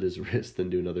slit his wrist than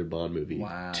do another Bond movie.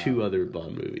 Wow. 2 other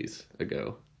Bond movies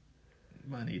ago.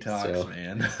 Money talks, So,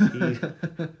 man.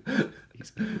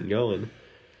 He's keeping going.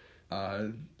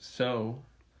 So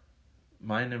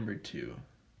my number 2.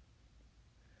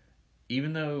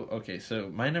 Even though, okay, so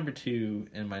my number 2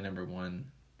 and my number 1,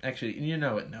 actually, you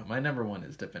know what? No, my number 1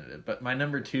 is definitive, but my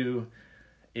number 2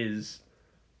 is,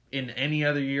 in any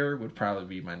other year, would probably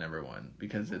be my number 1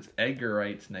 because it's Edgar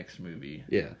Wright's next movie.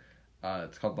 Yeah.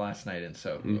 It's called Last Night in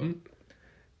Soho. Mm-hmm.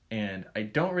 And I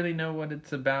don't really know what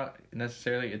it's about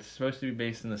necessarily. It's supposed to be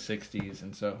based in the 60s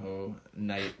in Soho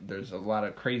night. There's a lot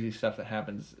of crazy stuff that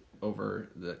happens over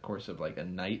the course of like a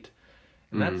night.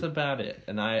 And that's about it.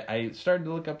 And I started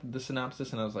to look up the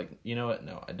synopsis and I was like, you know what?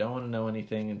 No, I don't want to know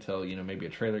anything until, maybe a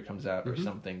trailer comes out or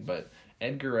something. But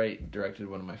Edgar Wright directed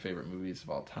one of my favorite movies of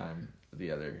all time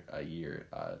the other year,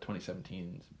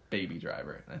 2017's Baby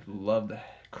Driver. And I love the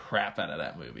crap out of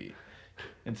that movie.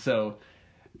 And so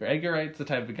Edgar Wright's the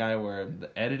type of guy where the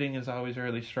editing is always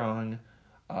really strong.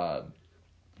 The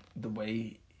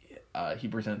way he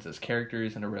presents his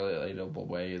characters in a really relatable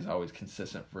way is always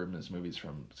consistent from his movies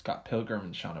from Scott Pilgrim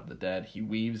and Shaun of the Dead. He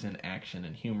weaves in action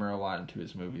and humor a lot into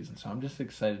his movies, and so I'm just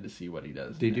excited to see what he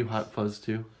does. Did he do Hot Fuzz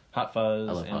too? Hot Fuzz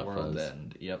I love and Hot World's Fuzz.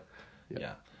 End. Yep.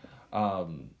 Yeah.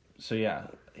 So yeah,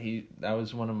 that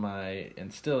was one of my,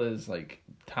 and still is, like,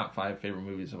 top 5 favorite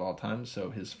movies of all time.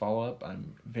 So his follow-up,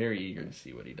 I'm very eager to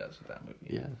see what he does with that movie.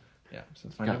 Yeah. Yeah, so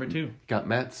it's my number 2. Got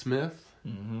Matt Smith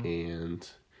Mm-hmm. and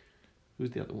who's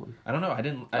the other one? I don't know. I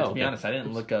didn't. To be honest, I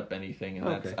didn't look up anything, and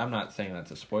Okay. I'm not saying that's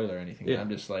a spoiler or anything. Yeah. I'm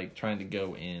just like trying to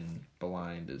go in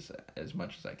blind as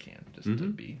much as I can, just to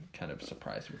be kind of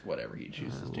surprised with whatever he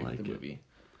chooses to do with the movie.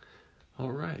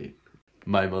 All right.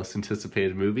 My most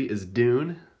anticipated movie is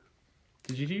Dune.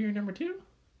 Did you do your number 2?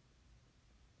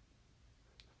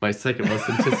 My second most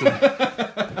anticipated.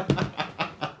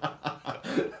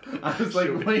 I was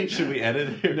like, wait, should we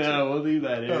edit it? No, we'll leave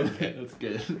that in. Okay. That's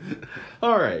good.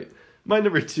 All right. My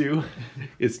number 2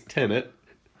 is Tenet.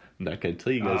 I'm not going to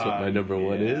tell you guys what my number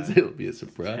 1 is. It'll be a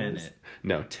surprise. Tenet.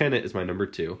 No, Tenet is my number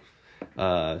 2. Do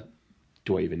I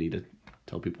even need to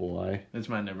tell people why? That's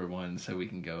my number 1, so we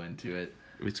can go into it.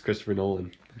 It's Christopher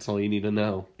Nolan. That's all you need to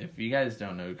know. If you guys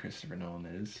don't know who Christopher Nolan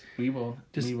is, we will.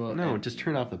 Just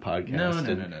turn off the podcast. No.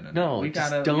 No, We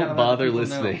just gotta don't let bother people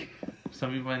listening. know.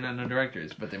 Some people might not know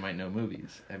directors, but they might know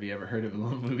movies. Have you ever heard of a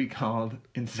little movie called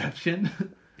Inception?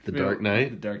 The Dark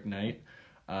Knight? The Dark Knight.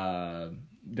 Dark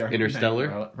Interstellar?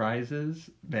 Knight Rises.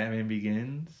 Batman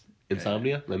Begins.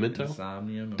 Insomnia? Memento?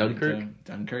 Memento. Dunkirk?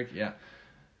 Dunkirk, yeah.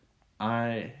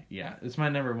 It's my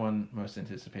number 1 most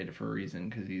anticipated for a reason,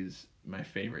 because he's my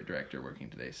favorite director working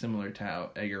today. Similar to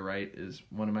how Edgar Wright is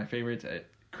one of my favorites,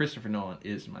 Christopher Nolan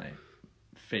is my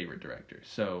favorite director.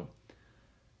 So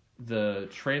the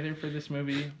trailer for this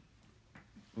movie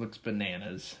looks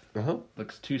bananas. Uh-huh.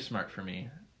 Looks too smart for me,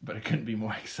 but I couldn't be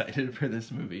more excited for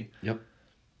this movie. Yep.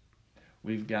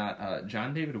 We've got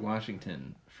John David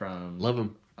Washington from Love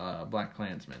him. Black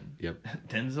Klansman. Yep.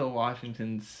 Denzel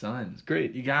Washington's son. It's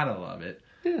great. You gotta love it.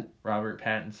 Yeah. Robert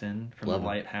Pattinson from Love The him.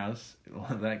 Lighthouse.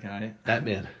 Love that guy.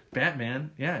 Batman.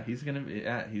 Yeah, he's gonna be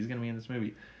in this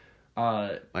movie.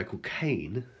 Michael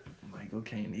Caine. Michael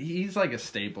Caine. He's like a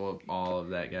staple of all of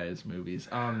that guy's movies.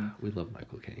 We love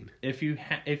Michael Caine. If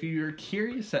you're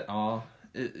curious at all,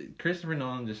 Christopher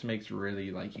Nolan just makes really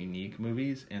like unique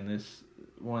movies, and this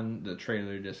one, the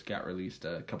trailer just got released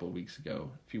a couple of weeks ago.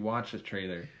 If you watch the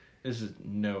trailer, this is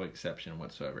no exception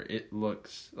whatsoever. It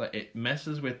looks like it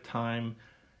messes with time,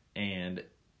 and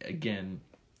again,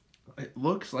 it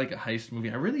looks like a heist movie.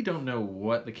 I really don't know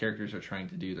what the characters are trying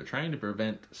to do. They're trying to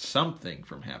prevent something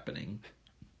from happening.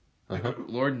 Uh-huh.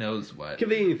 Lord knows what. Could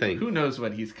be anything. Who knows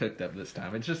what he's cooked up this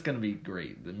time. It's just going to be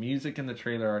great. The music in the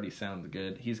trailer already sounds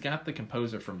good. He's got the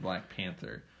composer from Black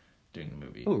Panther doing the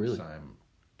movie. Oh, really? So I'm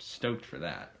stoked for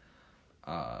that.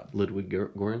 Ludwig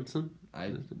Göransson?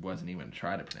 I wasn't even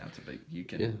trying to pronounce it, but you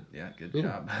can. Yeah, good Yeah.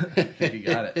 job. I think you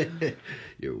got it.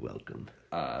 You're welcome.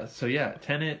 So yeah,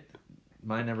 Tenet,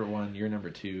 my number 1, your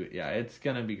number 2. Yeah, it's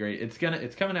gonna be great. It's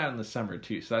coming out in the summer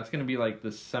too, so that's gonna be like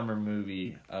the summer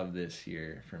movie of this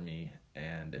year for me.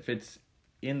 And if it's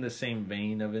in the same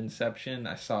vein of Inception,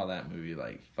 I saw that movie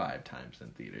like 5 times in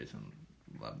theaters and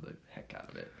loved the heck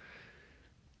out of it.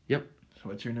 Yep. So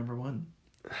what's your number one?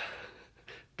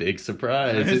 Big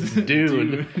surprise. It's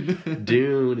Dune.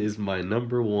 Dune is my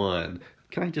number one.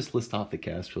 Can I just list off the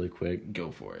cast really quick?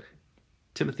 Go for it.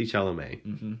 Timothy Chalamet.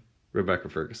 Mm-hmm. Rebecca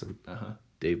Ferguson. Uh-huh.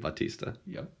 Dave Bautista.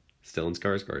 Yep. Stellan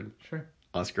Skarsgård. Sure.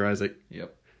 Oscar Isaac.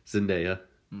 Yep. Zendaya.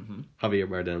 Mm-hmm. Javier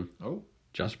Bardem. Oh.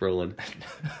 Josh Brolin.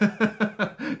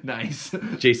 Nice.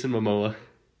 Jason Momoa.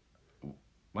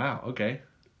 Wow, okay.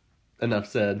 Enough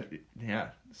said.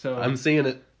 Yeah. So I'm seeing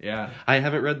it. yeah. I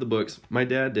haven't read the books. My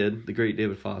dad did. The great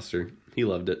David Foster. He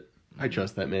loved it. I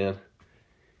trust that man.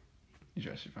 You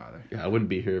trust your father. Yeah, I wouldn't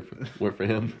be here if it weren't for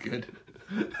him. Good.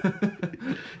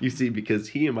 You see, because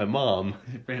he and my mom...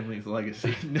 Your family's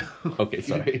legacy. No. Okay,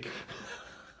 sorry.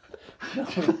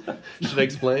 Should I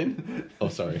explain? Oh,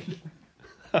 sorry.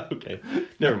 Okay,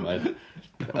 never mind.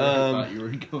 I thought you were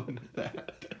going with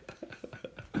that.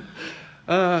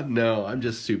 No, I'm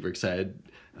just super excited.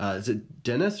 Is it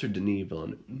Denis or Denis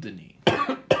Villeneuve? Denis.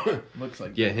 Looks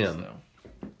like Yeah, Denis, him.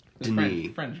 though.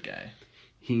 Denis. French guy.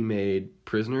 He made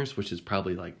Prisoners, which is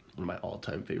probably like one of my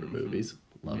all-time favorite movies.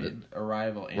 Love it.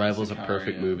 Arrival and Rival's Sicario. a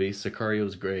perfect movie.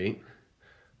 Sicario's great.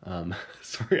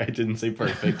 Sorry, I didn't say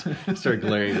perfect. Start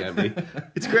glaring at me.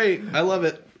 It's great. I love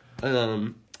it.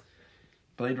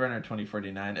 Blade Runner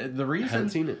 2049. The reason... I haven't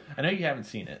seen it. I know you haven't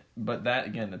seen it, but that,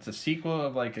 again, it's a sequel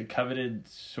of, like, a coveted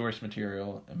source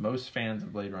material, and most fans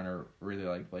of Blade Runner really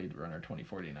like Blade Runner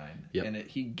 2049. Yep. And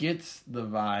he gets the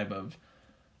vibe of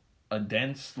a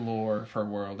dense lore for a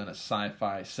world in a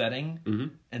sci-fi setting, Mm-hmm.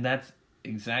 and that's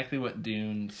exactly what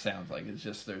Dune sounds like. It's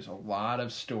just there's a lot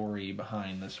of story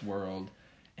behind this world,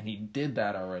 and he did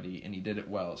that already, and he did it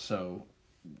well, so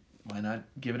why not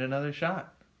give it another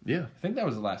shot? Yeah. I think that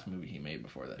was the last movie he made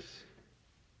before this.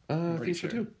 I think so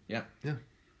too. Yeah. Yeah.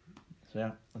 So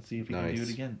yeah, let's see if he can do it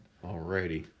again.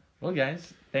 Alrighty. Well,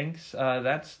 guys, thanks.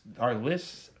 That's our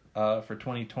list for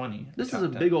 2020. This is Top a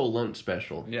 10. big old lunch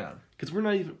special. Yeah. Because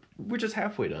we're just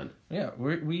halfway done. Yeah,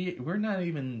 we're not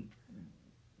even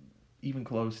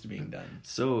close to being done.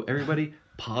 So everybody,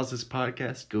 pause this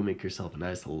podcast, go make yourself a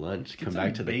nice lunch, come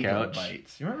back to the Bagel couch.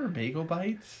 Bites. You remember Bagel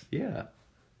Bites? Yeah.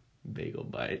 Bagel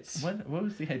bites. What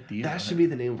was the idea? That should be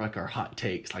the name of like our hot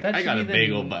takes. Like, That I should got be a the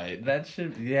bagel name- bite. That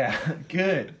should, yeah,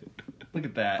 good. Look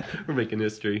at that. We're making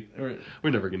history.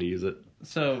 We're never going to use it.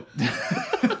 So,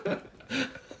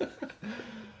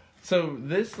 so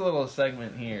this little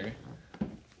segment here,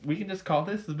 we can just call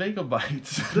this the Bagel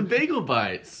Bites. The bagel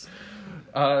bites.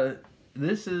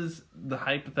 This is the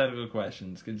hypothetical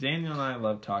questions, because Daniel and I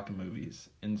love talking movies,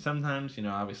 and sometimes,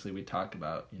 obviously we talk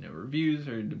about, reviews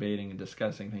or debating and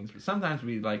discussing things, but sometimes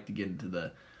we like to get into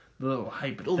the little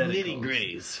hypotheticals. Little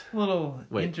nitty-gritties. Little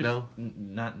Wait, no?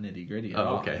 Not nitty-gritty at Oh,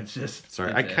 all. okay. It's just...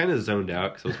 Sorry, I kind of zoned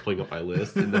out because I was pulling up my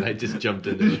list, and then I just jumped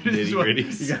into the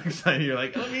nitty-gritties. You got excited. You're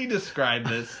like, let me describe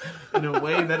this in a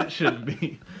way that it should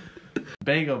be.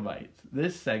 Bagel Bites.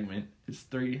 This segment is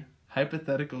 3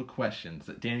 hypothetical questions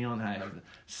that Daniel and I have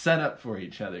set up for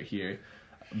each other here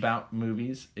about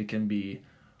movies. It can be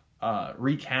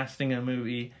recasting a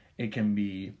movie. It can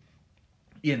be,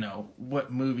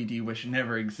 what movie do you wish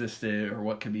never existed, or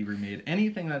what could be remade.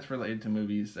 Anything that's related to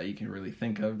movies that you can really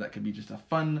think of that could be just a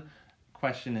fun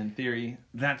question in theory.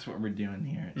 That's what we're doing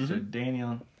here. Mm-hmm. So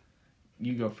Daniel,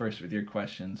 you go first with your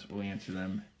questions. We'll answer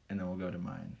them, and then we'll go to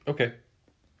mine. Okay.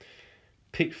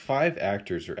 Pick 5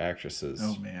 actors or actresses.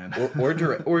 Oh man. Or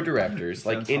directors,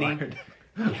 like any. Hard.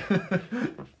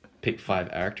 Pick 5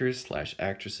 actors /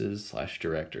 actresses /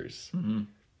 directors. Mm-hmm.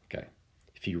 Okay.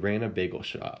 If you ran a bagel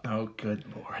shop, Oh, good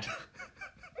Lord.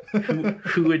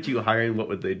 who would you hire and what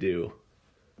would they do?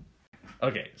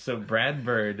 Okay, so Brad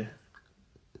Bird.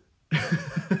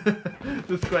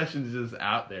 This question's just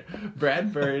out there.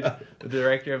 Brad Bird, the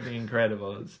director of The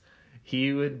Incredibles,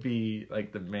 he would be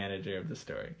like the manager of the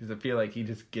story, because I feel like he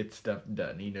just gets stuff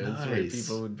done. He knows where Nice.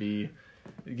 people would be,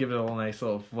 give it a nice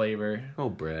little flavor. Oh,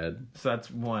 Brad. So that's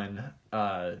one.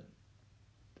 I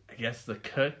guess the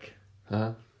cook.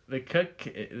 Huh? The cook.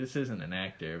 This isn't an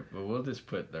actor, but we'll just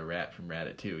put the rat from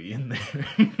Ratatouille in there.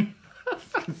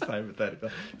 It's hypothetical.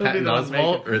 Patton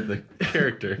Oswalt or the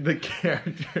character? The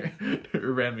character,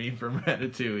 Remy from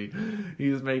Ratatouille.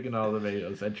 He's making all the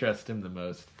videos. I trust him the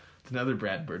most. It's another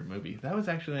Brad Bird movie. That was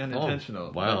actually unintentional.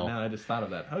 Oh, wow. But now I just thought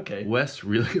of that. Okay. Wes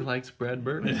really likes Brad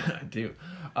Bird? I do.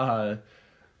 I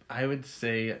would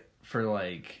say for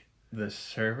like the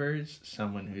servers,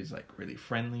 someone who's like really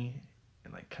friendly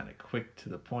and like kind of quick to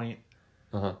the point.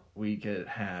 Uh-huh. We could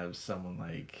have someone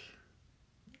like,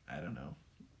 I don't know.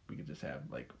 We could just have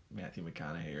like Matthew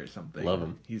McConaughey or something. Love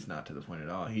him. He's not to the point at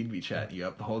all. He'd be chatting you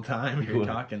up the whole time He you're would.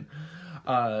 talking.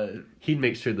 He'd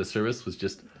make sure the service was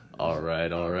just All right.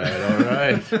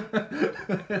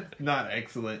 Not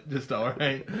excellent, just all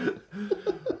right.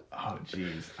 Oh,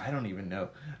 jeez. I don't even know.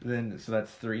 Then, so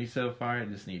that's 3 so far. I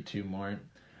just need 2 more.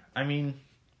 I mean,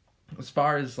 as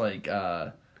far as like, you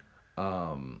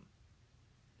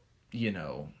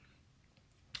know,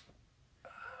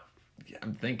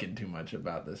 I'm thinking too much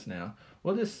about this now.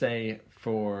 We'll just say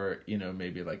for, you know,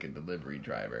 maybe like a delivery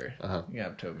driver. Uh-huh. You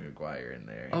have Tobey Maguire in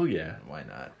there. Oh, yeah. Why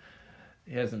not?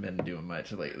 He hasn't been doing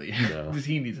much lately. No. Because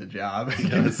he needs a job. He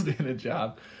does. needs a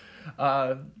job.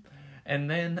 And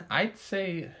then I'd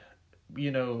say,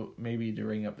 you know, maybe to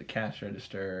ring up the cash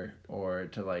register or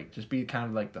to like just be kind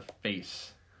of like the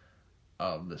face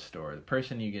of the store, the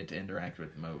person you get to interact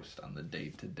with most on the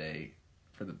day-to-day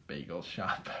for the bagel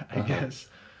shop, I guess.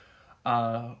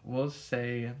 We'll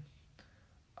say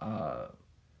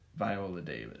Viola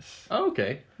Davis. Oh,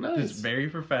 okay. Nice. Just very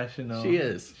professional. She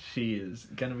is. She is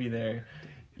gonna be there.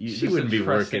 She wouldn't be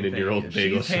working in your old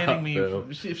bagel shop, though.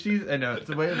 If she's, I know it's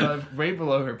way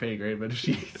below her pay grade, but if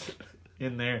she's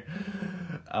in there,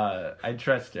 I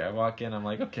trust her. I walk in, I'm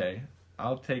like, okay,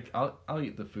 I'll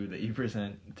eat the food that you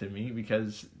present to me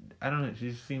because I don't know.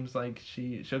 She seems like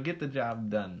she'll get the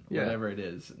job done, whatever it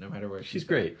is, no matter where she's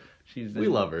great. We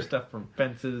love her. Stuff from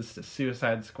Fences to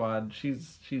Suicide Squad.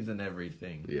 She's in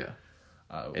everything. Yeah.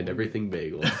 And everything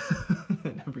bagel.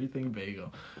 And everything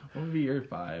bagel. What would be your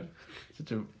 5?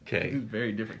 Such a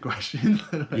very different question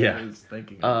than I was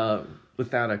thinking.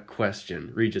 Without a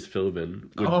question, Regis Philbin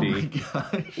would be. Oh my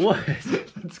gosh! What?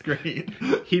 That's great.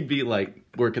 He'd be like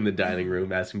working the dining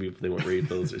room, asking people if they want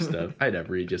refills or stuff. I'd have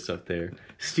Regis up there.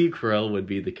 Steve Carell would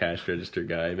be the cash register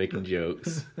guy, making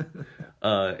jokes.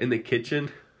 In the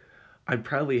kitchen, I'd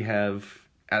probably have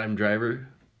Adam Driver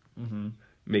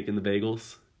making the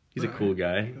bagels. He's a cool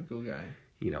guy. A cool guy.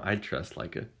 You know, I'd trust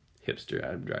like a hipster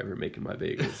Adam Driver making my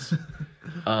bagels.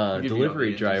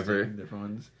 Delivery driver.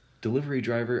 Delivery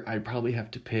driver, I'd probably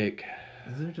have to pick.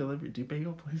 Is there delivery? Do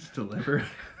bagel places deliver?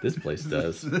 This place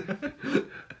does.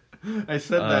 I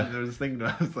said that and I was thinking,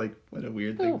 I was like, what a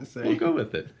weird thing to say. We'll go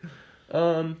with it.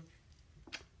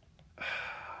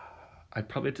 I'd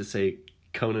probably have to say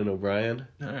Conan O'Brien.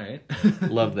 All right.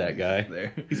 Love that guy.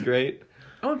 There. He's great.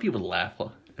 I want people to laugh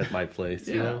at my place,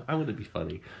 you know? I want it to be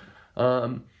funny.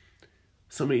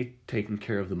 Somebody taking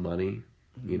care of the money,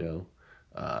 you know.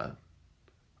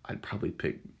 I'd probably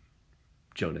pick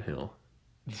Jonah Hill.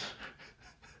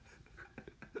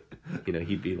 You know,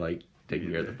 he'd be like taking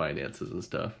care of the finances and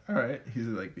stuff. All right. He's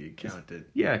like the accountant.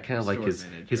 Yeah, kind of like his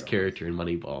character in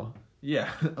Moneyball. Yeah.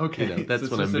 Okay. You know, that's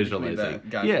what I'm visualizing.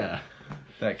 Gotcha. Yeah.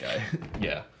 That guy.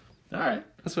 Yeah. All right.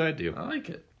 That's what I do. I like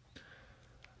it.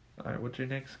 All right. What's your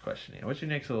next question? What's your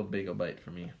next little bagel bite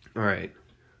for me? All right.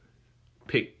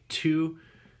 Pick 2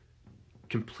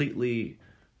 completely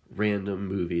random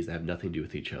movies that have nothing to do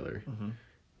with each other.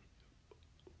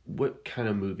 What kind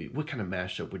of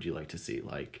mashup would you like to see?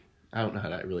 Like, I don't know how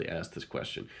to really ask this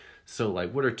question. So,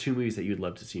 like, what are 2 movies that you'd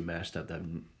love to see mashed up that have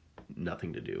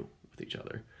nothing to do with each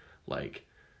other? Like,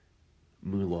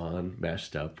 Mulan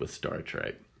mashed up with Star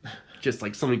Trek. Just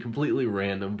like something completely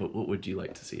random, but what would you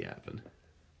like to see happen?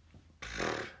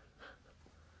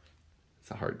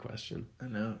 It's a hard question. I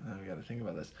know. I've got to think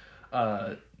about this.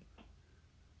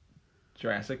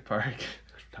 Jurassic Park.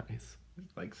 Nice.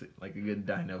 Like a good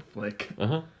dino flick.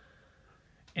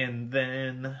 And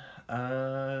then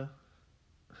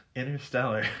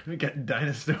Interstellar. We got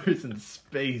dinosaurs in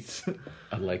space.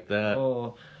 I like that.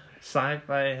 Oh,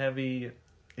 sci-fi heavy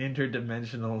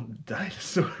interdimensional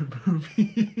dinosaur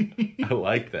movie. I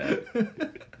like that.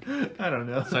 I don't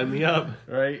know. Sign me up.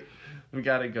 Right? We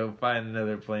gotta go find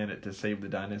another planet to save the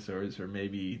dinosaurs, or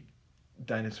maybe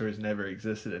dinosaurs never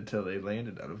existed until they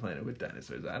landed on a planet with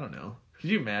dinosaurs. I don't know. Could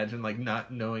you imagine, like,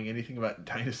 not knowing anything about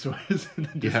dinosaurs and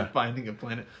then just finding a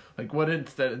planet? Like, what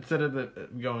instead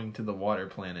of going to the water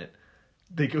planet,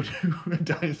 they go to a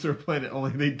dinosaur planet, only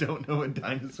they don't know what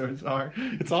dinosaurs are?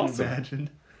 It's awesome.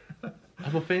 Imagine.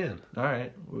 I'm a fan. All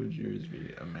right. What would yours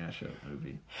be? A mashup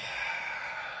movie?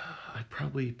 I'd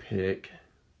probably pick...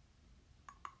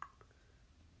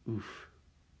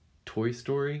 Toy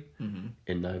Story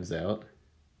and Knives Out.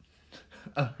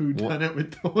 Who done it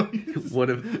with toys?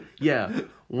 One of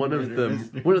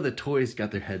the toys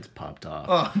got their heads popped off.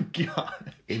 Oh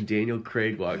God! And Daniel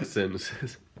Craig walks in and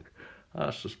says,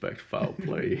 "I suspect foul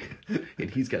play," and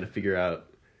he's got to figure out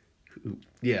who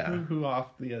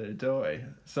off the other toy.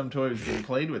 Some toy was getting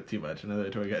played with too much. Another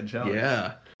toy got jealous.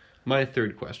 Yeah. My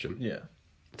third question. Yeah.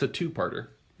 It's a 2-parter.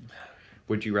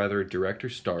 Would you rather direct or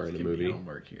star in a movie? Me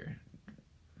homework here.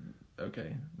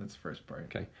 Okay, that's the first part.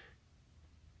 Okay.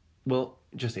 Well,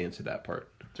 just answer that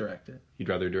part. Direct it. You'd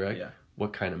rather direct? Yeah.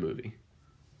 What kind of movie?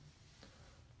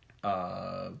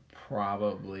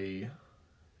 Probably.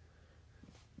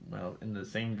 Well, in the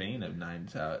same vein of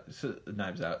Knives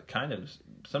Out, kind of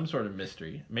some sort of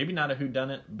mystery. Maybe not a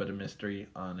whodunit, but a mystery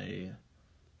on a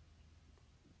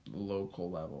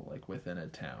local level, like within a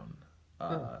town.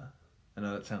 I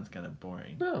know that sounds kind of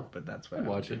boring. No, but that's what I'd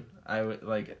watch it. I would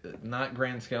like, not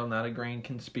grand scale, not a grand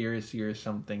conspiracy or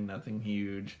something, nothing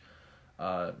huge.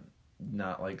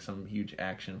 Not like some huge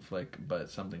action flick, but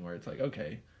something where it's like,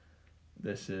 okay,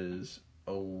 this is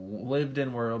a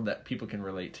lived-in world that people can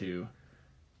relate to,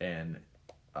 and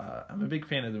I'm a big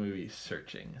fan of the movie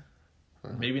Searching.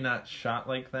 Maybe not shot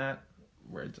like that,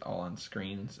 where it's all on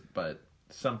screens, but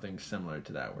something similar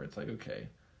to that, where it's like, okay,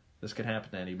 this could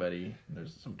happen to anybody.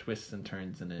 There's some twists and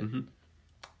turns in it. Mm-hmm.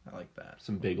 I like that.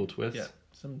 Some bagel twists? Yeah,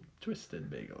 some twisted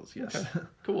bagels, yes. Okay.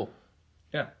 Cool.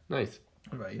 Yeah. Nice.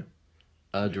 What about you?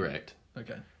 Direct.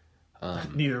 Okay.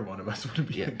 Neither one of us want to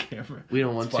be on camera. We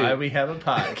don't want That's to. why we have a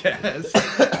podcast.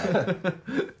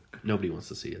 Nobody wants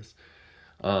to see us.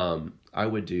 I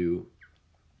would do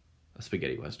a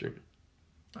spaghetti western.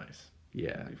 Nice.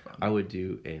 Yeah. I would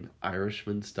do an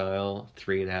Irishman style,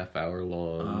 3.5 hour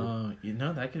long.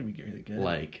 Oh, that could be really good.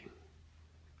 Like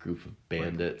group of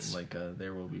bandits. Like a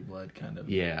There Will Be Blood kind of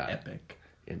epic.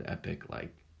 An epic,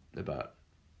 like about,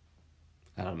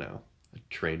 I don't know, a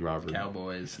train robbery.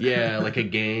 Cowboys. Yeah, like a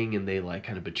gang, and they like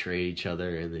kind of betray each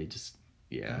other, and they just,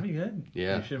 That'd be good.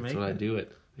 Yeah, you should that's what I do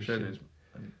it. I'm sure there's,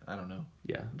 I don't know.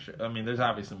 Yeah. I'm sure, I mean, there's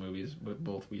obviously movies, but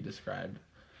both we described.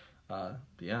 But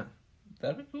yeah,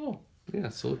 that'd be cool. Yeah,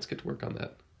 so let's get to work on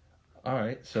that. All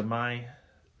right, so my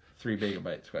 3 Bagel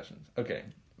Bites questions. Okay,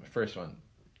 first one.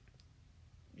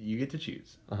 You get to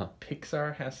choose.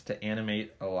 Pixar has to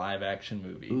animate a live-action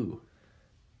movie. Ooh.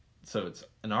 So it's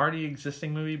an already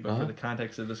existing movie, but for the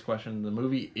context of this question, the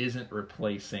movie isn't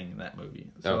replacing that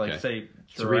movie. So like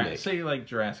say like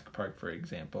Jurassic Park, for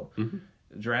example.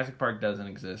 Mm-hmm. Jurassic Park doesn't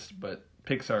exist, but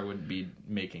Pixar would be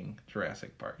making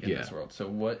Jurassic Park in this world. So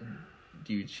what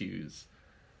do you choose?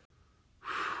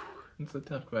 It's a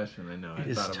tough question, I know. It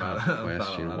is a tough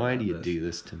question. Why do you do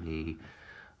this to me?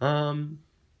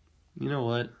 You know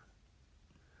what?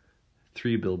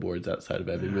 3 billboards outside of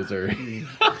Ebbing, Missouri.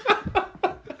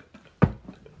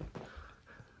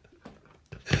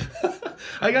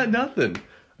 I got nothing.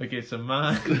 Okay, so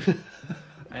mine,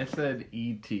 I said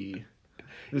E.T.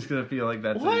 Just because I feel like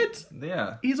that's what?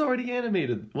 Yeah. He's already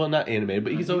animated. Well, not animated,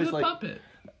 but he's always a like puppet.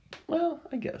 Well,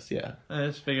 I guess, yeah. I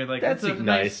just figured like that's a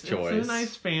nice choice. It's a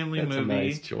nice family movie. That's a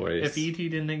nice choice. If E.T.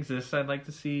 didn't exist, I'd like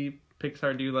to see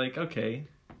Pixar do like, okay,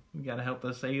 we gotta help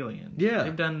this alien.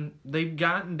 Yeah. They've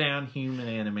gotten down human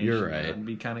animation. You're right. It'd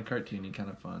be kind of cartoony, kind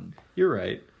of fun. You're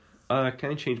right.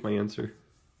 Can I change my answer?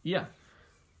 Yeah.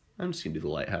 I'm just gonna do The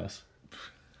Lighthouse.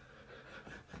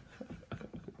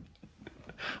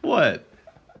 What?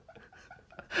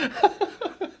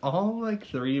 All like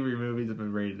 3 of your movies have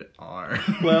been rated R.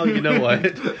 Well, you know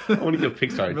what? I want to give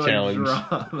Pixar a challenge.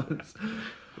 Dramas.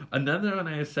 Another one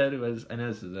I said was, I know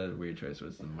this is a weird choice,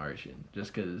 was The Martian.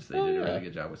 Just because they did a really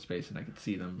good job with space, and I could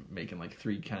see them making like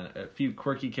a few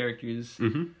quirky characters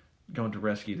going to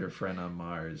rescue their friend on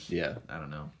Mars. Yeah. I don't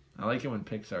know. I like it when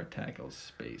Pixar tackles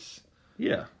space.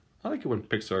 Yeah. I like it when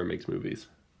Pixar makes movies.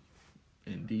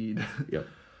 Indeed. Yep.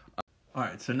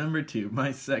 Alright, so number 2,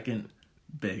 my second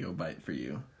bagel bite for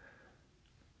you.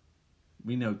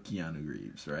 We know Keanu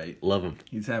Reeves, right? Love him.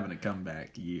 He's having a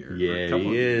comeback year. Yeah, or a couple he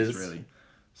of years, is. really.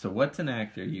 So what's an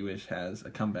actor you wish has a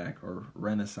comeback or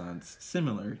renaissance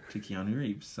similar to Keanu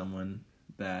Reeves? Someone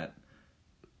that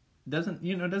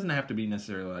doesn't have to be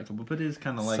necessarily likable, but is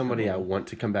kind of like somebody I want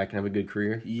to come back and have a good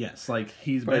career. Yes, like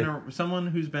someone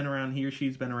who's been around, he or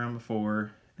she's been around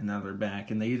before, and now they're back,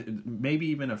 and they maybe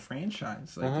even a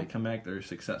franchise. Like they come back, they're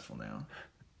successful now.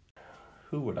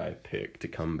 Who would I pick to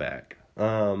come back?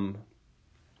 Man.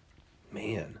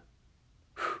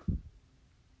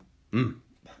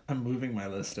 I'm moving my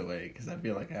list away because I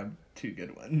feel like I have 2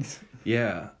 good ones.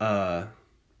 Yeah. I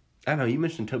don't know. You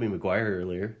mentioned Tobey Maguire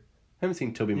earlier. I haven't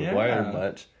seen Tobey Maguire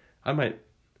much. I might,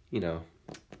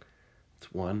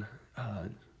 it's one.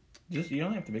 You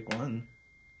don't have to pick one.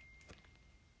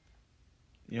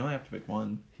 You only have to pick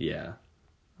one. Yeah.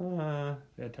 Yeah,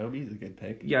 Toby's a good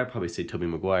pick. Yeah, I'd probably say Tobey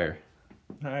Maguire.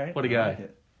 All right. What a guy. Like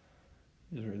it.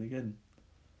 He's really good.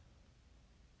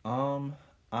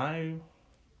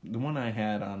 The one I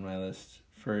had on my list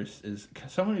first is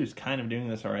someone who's kind of doing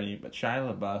this already, but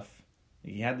Shia LaBeouf.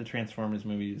 He had the Transformers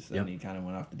movies, and he kind of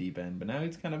went off the deep end, but now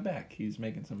he's kind of back. He's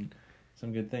making some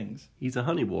good things. He's a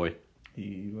honey boy.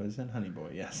 He was in Honey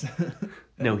Boy, yes.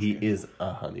 No, he is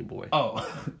a honey boy. Oh.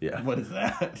 Yeah. What is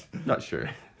that? Not sure.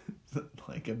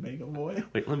 Like a bagel boy?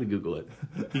 Wait, let me Google it.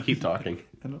 You keep talking.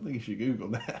 I don't think you should Google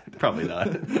that. Probably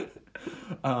not.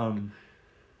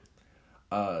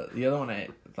 The other one I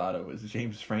thought of was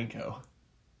James Franco.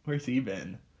 Where's he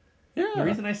been? Yeah. The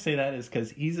reason I say that is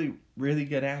because he's a really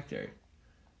good actor.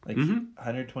 Like,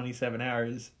 127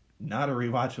 Hours, not a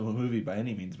rewatchable movie by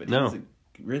any means, but he's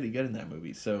really good in that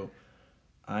movie. So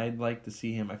I'd like to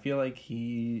see him. I feel like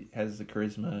he has the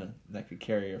charisma that could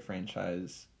carry a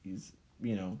franchise. He's,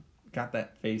 got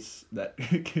that face that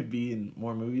could be in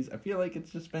more movies. I feel like it's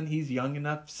just been, he's young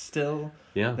enough still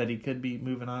that he could be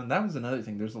moving on. That was another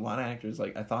thing. There's a lot of actors.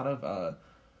 Like, I thought of,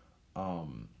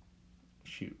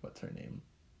 what's her name?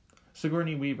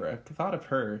 Sigourney Weaver. I thought of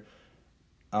her.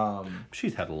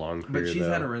 She's had a long career, but she's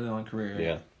had a really long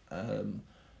career. Yeah.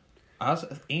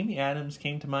 Amy Adams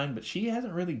came to mind, but she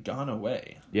hasn't really gone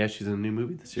away. Yeah, she's in a new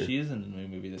movie this year. She is in a new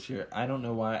movie this year. I don't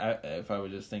know why. If I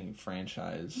was just thinking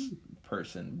franchise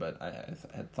person, but I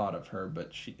had thought of her.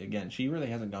 But she really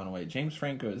hasn't gone away. James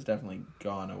Franco has definitely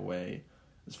gone away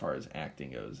as far as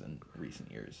acting goes in recent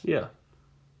years. Yeah.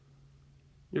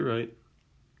 You're right.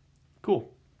 Cool.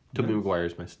 Tobey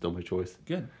Maguire's still my choice.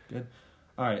 Good.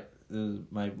 All right.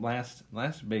 My last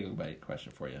bagel bite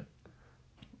question for you.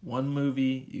 One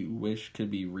movie you wish could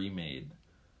be remade.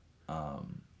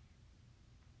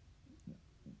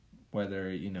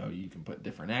 Whether, you can put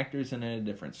different actors in it, a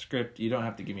different script. You don't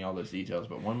have to give me all those details,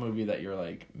 but one movie that you're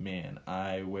like, man,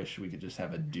 I wish we could just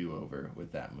have a do-over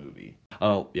with that movie.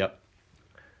 Oh, yep.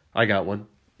 I got one.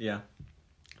 Yeah.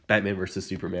 Batman vs.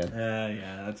 Superman.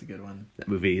 Yeah, that's a good one. That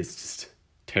movie is just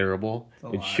terrible.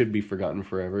 It should be forgotten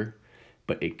forever,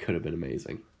 but it could have been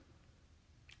amazing.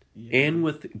 Yeah. And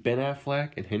with Ben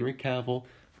Affleck and Henry Cavill,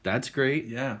 that's great.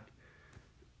 Yeah.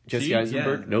 Jesse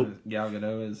Eisenberg, nope. Gal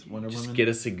Gadot is Wonder Woman. Just get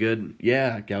us a good,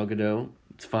 Gal Gadot.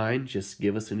 It's fine. Just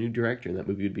give us a new director, and that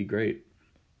movie would be great.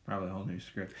 Probably a whole new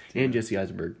script. Too. And Jesse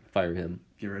Eisenberg, fire him.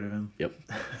 Get rid of him. Yep.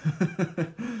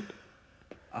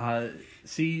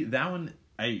 See, that one,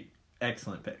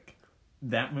 excellent pick.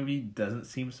 That movie doesn't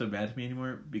seem so bad to me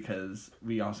anymore because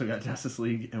we also got Justice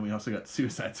League and we also got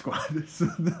Suicide Squad. So,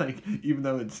 even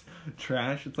though it's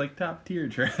trash, it's like top tier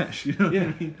trash. You know what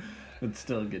I mean? It's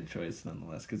still a good choice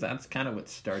nonetheless because that's kind of what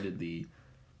started the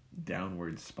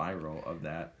downward spiral of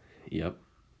that. Yep.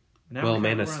 Well,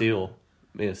 Man of Steel.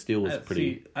 Man of Steel was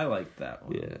pretty. See, I like that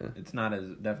one. Yeah. It's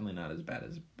definitely not as bad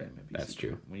as Batman. That's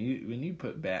true. When you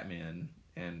put Batman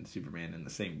and Superman in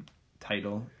the same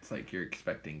title, it's like you're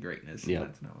expecting greatness. Yeah.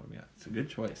 That's not what we got. It's a good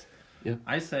choice. Yeah.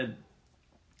 I said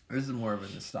this is more of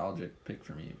a nostalgic pick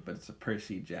for me, but it's a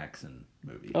Percy Jackson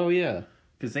movie. Oh yeah.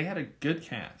 Because they had a good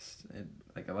cast.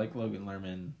 I like Logan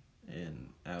Lerman and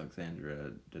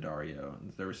Alexandra Daddario.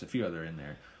 And there was a few other in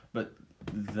there, but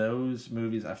those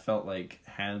movies I felt like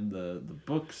had the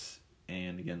books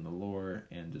and again the lore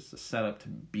and just the setup to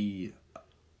be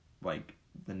like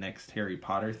the next Harry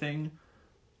Potter thing.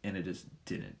 And it just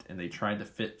didn't. And they tried to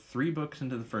fit 3 books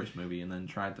into the first movie and then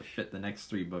tried to fit the next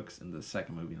 3 books into the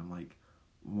second movie. And I'm like,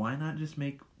 why not just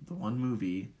make the one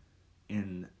movie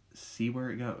and see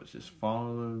where it goes? Just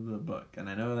follow the book. And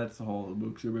I know that's the whole the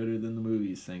books are better than the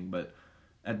movies thing. But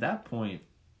at that point,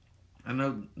 I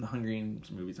know the Hunger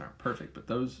Games movies aren't perfect, but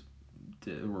those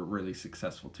were really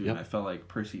successful too. Yep. And I felt like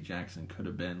Percy Jackson could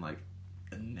have been like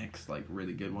the next like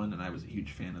really good one. And I was a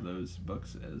huge fan of those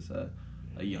books as a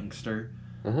youngster.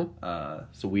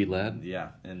 So wee lad. Yeah,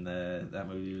 and that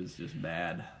movie was just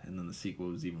bad, and then the sequel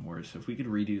was even worse. So if we could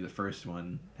redo the first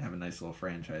one, have a nice little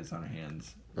franchise on our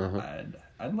hands,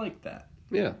 I'd like that.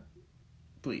 Yeah,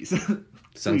 please.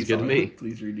 Sounds good to me.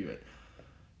 Please redo it.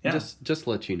 Yeah. Just to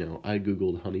let you know, I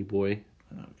googled Honey Boy.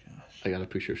 Oh gosh. I got a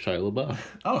picture of Shia LaBeouf.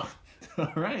 Oh,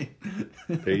 all right.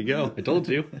 There you go. I told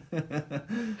you.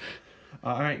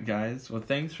 All right, guys. Well,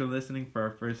 thanks for listening for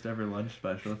our first ever lunch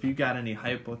special. If you got any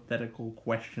hypothetical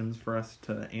questions for us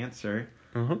to answer,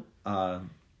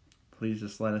 please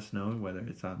just let us know, whether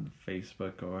it's on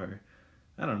Facebook or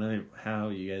I don't know how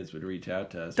you guys would reach out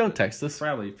to us. Don't text us.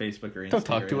 Probably Facebook or Instagram. Don't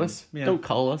talk to us. Yeah. Don't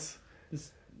call us.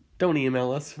 Don't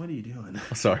email us. What are you doing?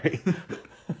 Oh, sorry.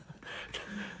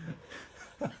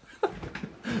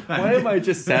 Why am I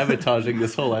just sabotaging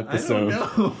this whole episode?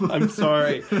 I don't know. I'm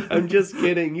sorry. I'm just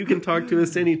kidding. You can talk to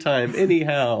us anytime,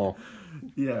 anyhow.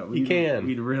 Yeah, you can.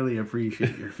 We'd really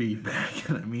appreciate your feedback,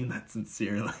 and I mean that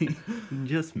sincerely. I'm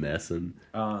just messing.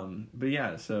 But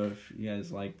yeah, so if you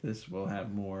guys like this, we'll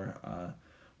have more of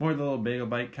the little bagel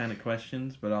bite kind of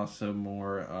questions, but also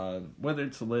more whether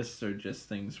it's lists or just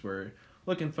things we're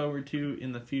looking forward to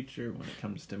in the future when it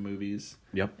comes to movies.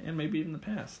 Yep. And maybe even the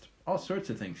past. All sorts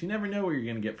of things. You never know what you're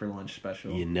going to get for lunch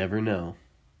special. You never know.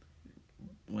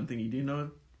 One thing you do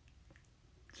know,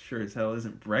 Sure as hell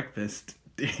isn't breakfast,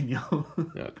 Daniel.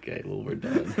 Okay, well, we're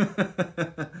done.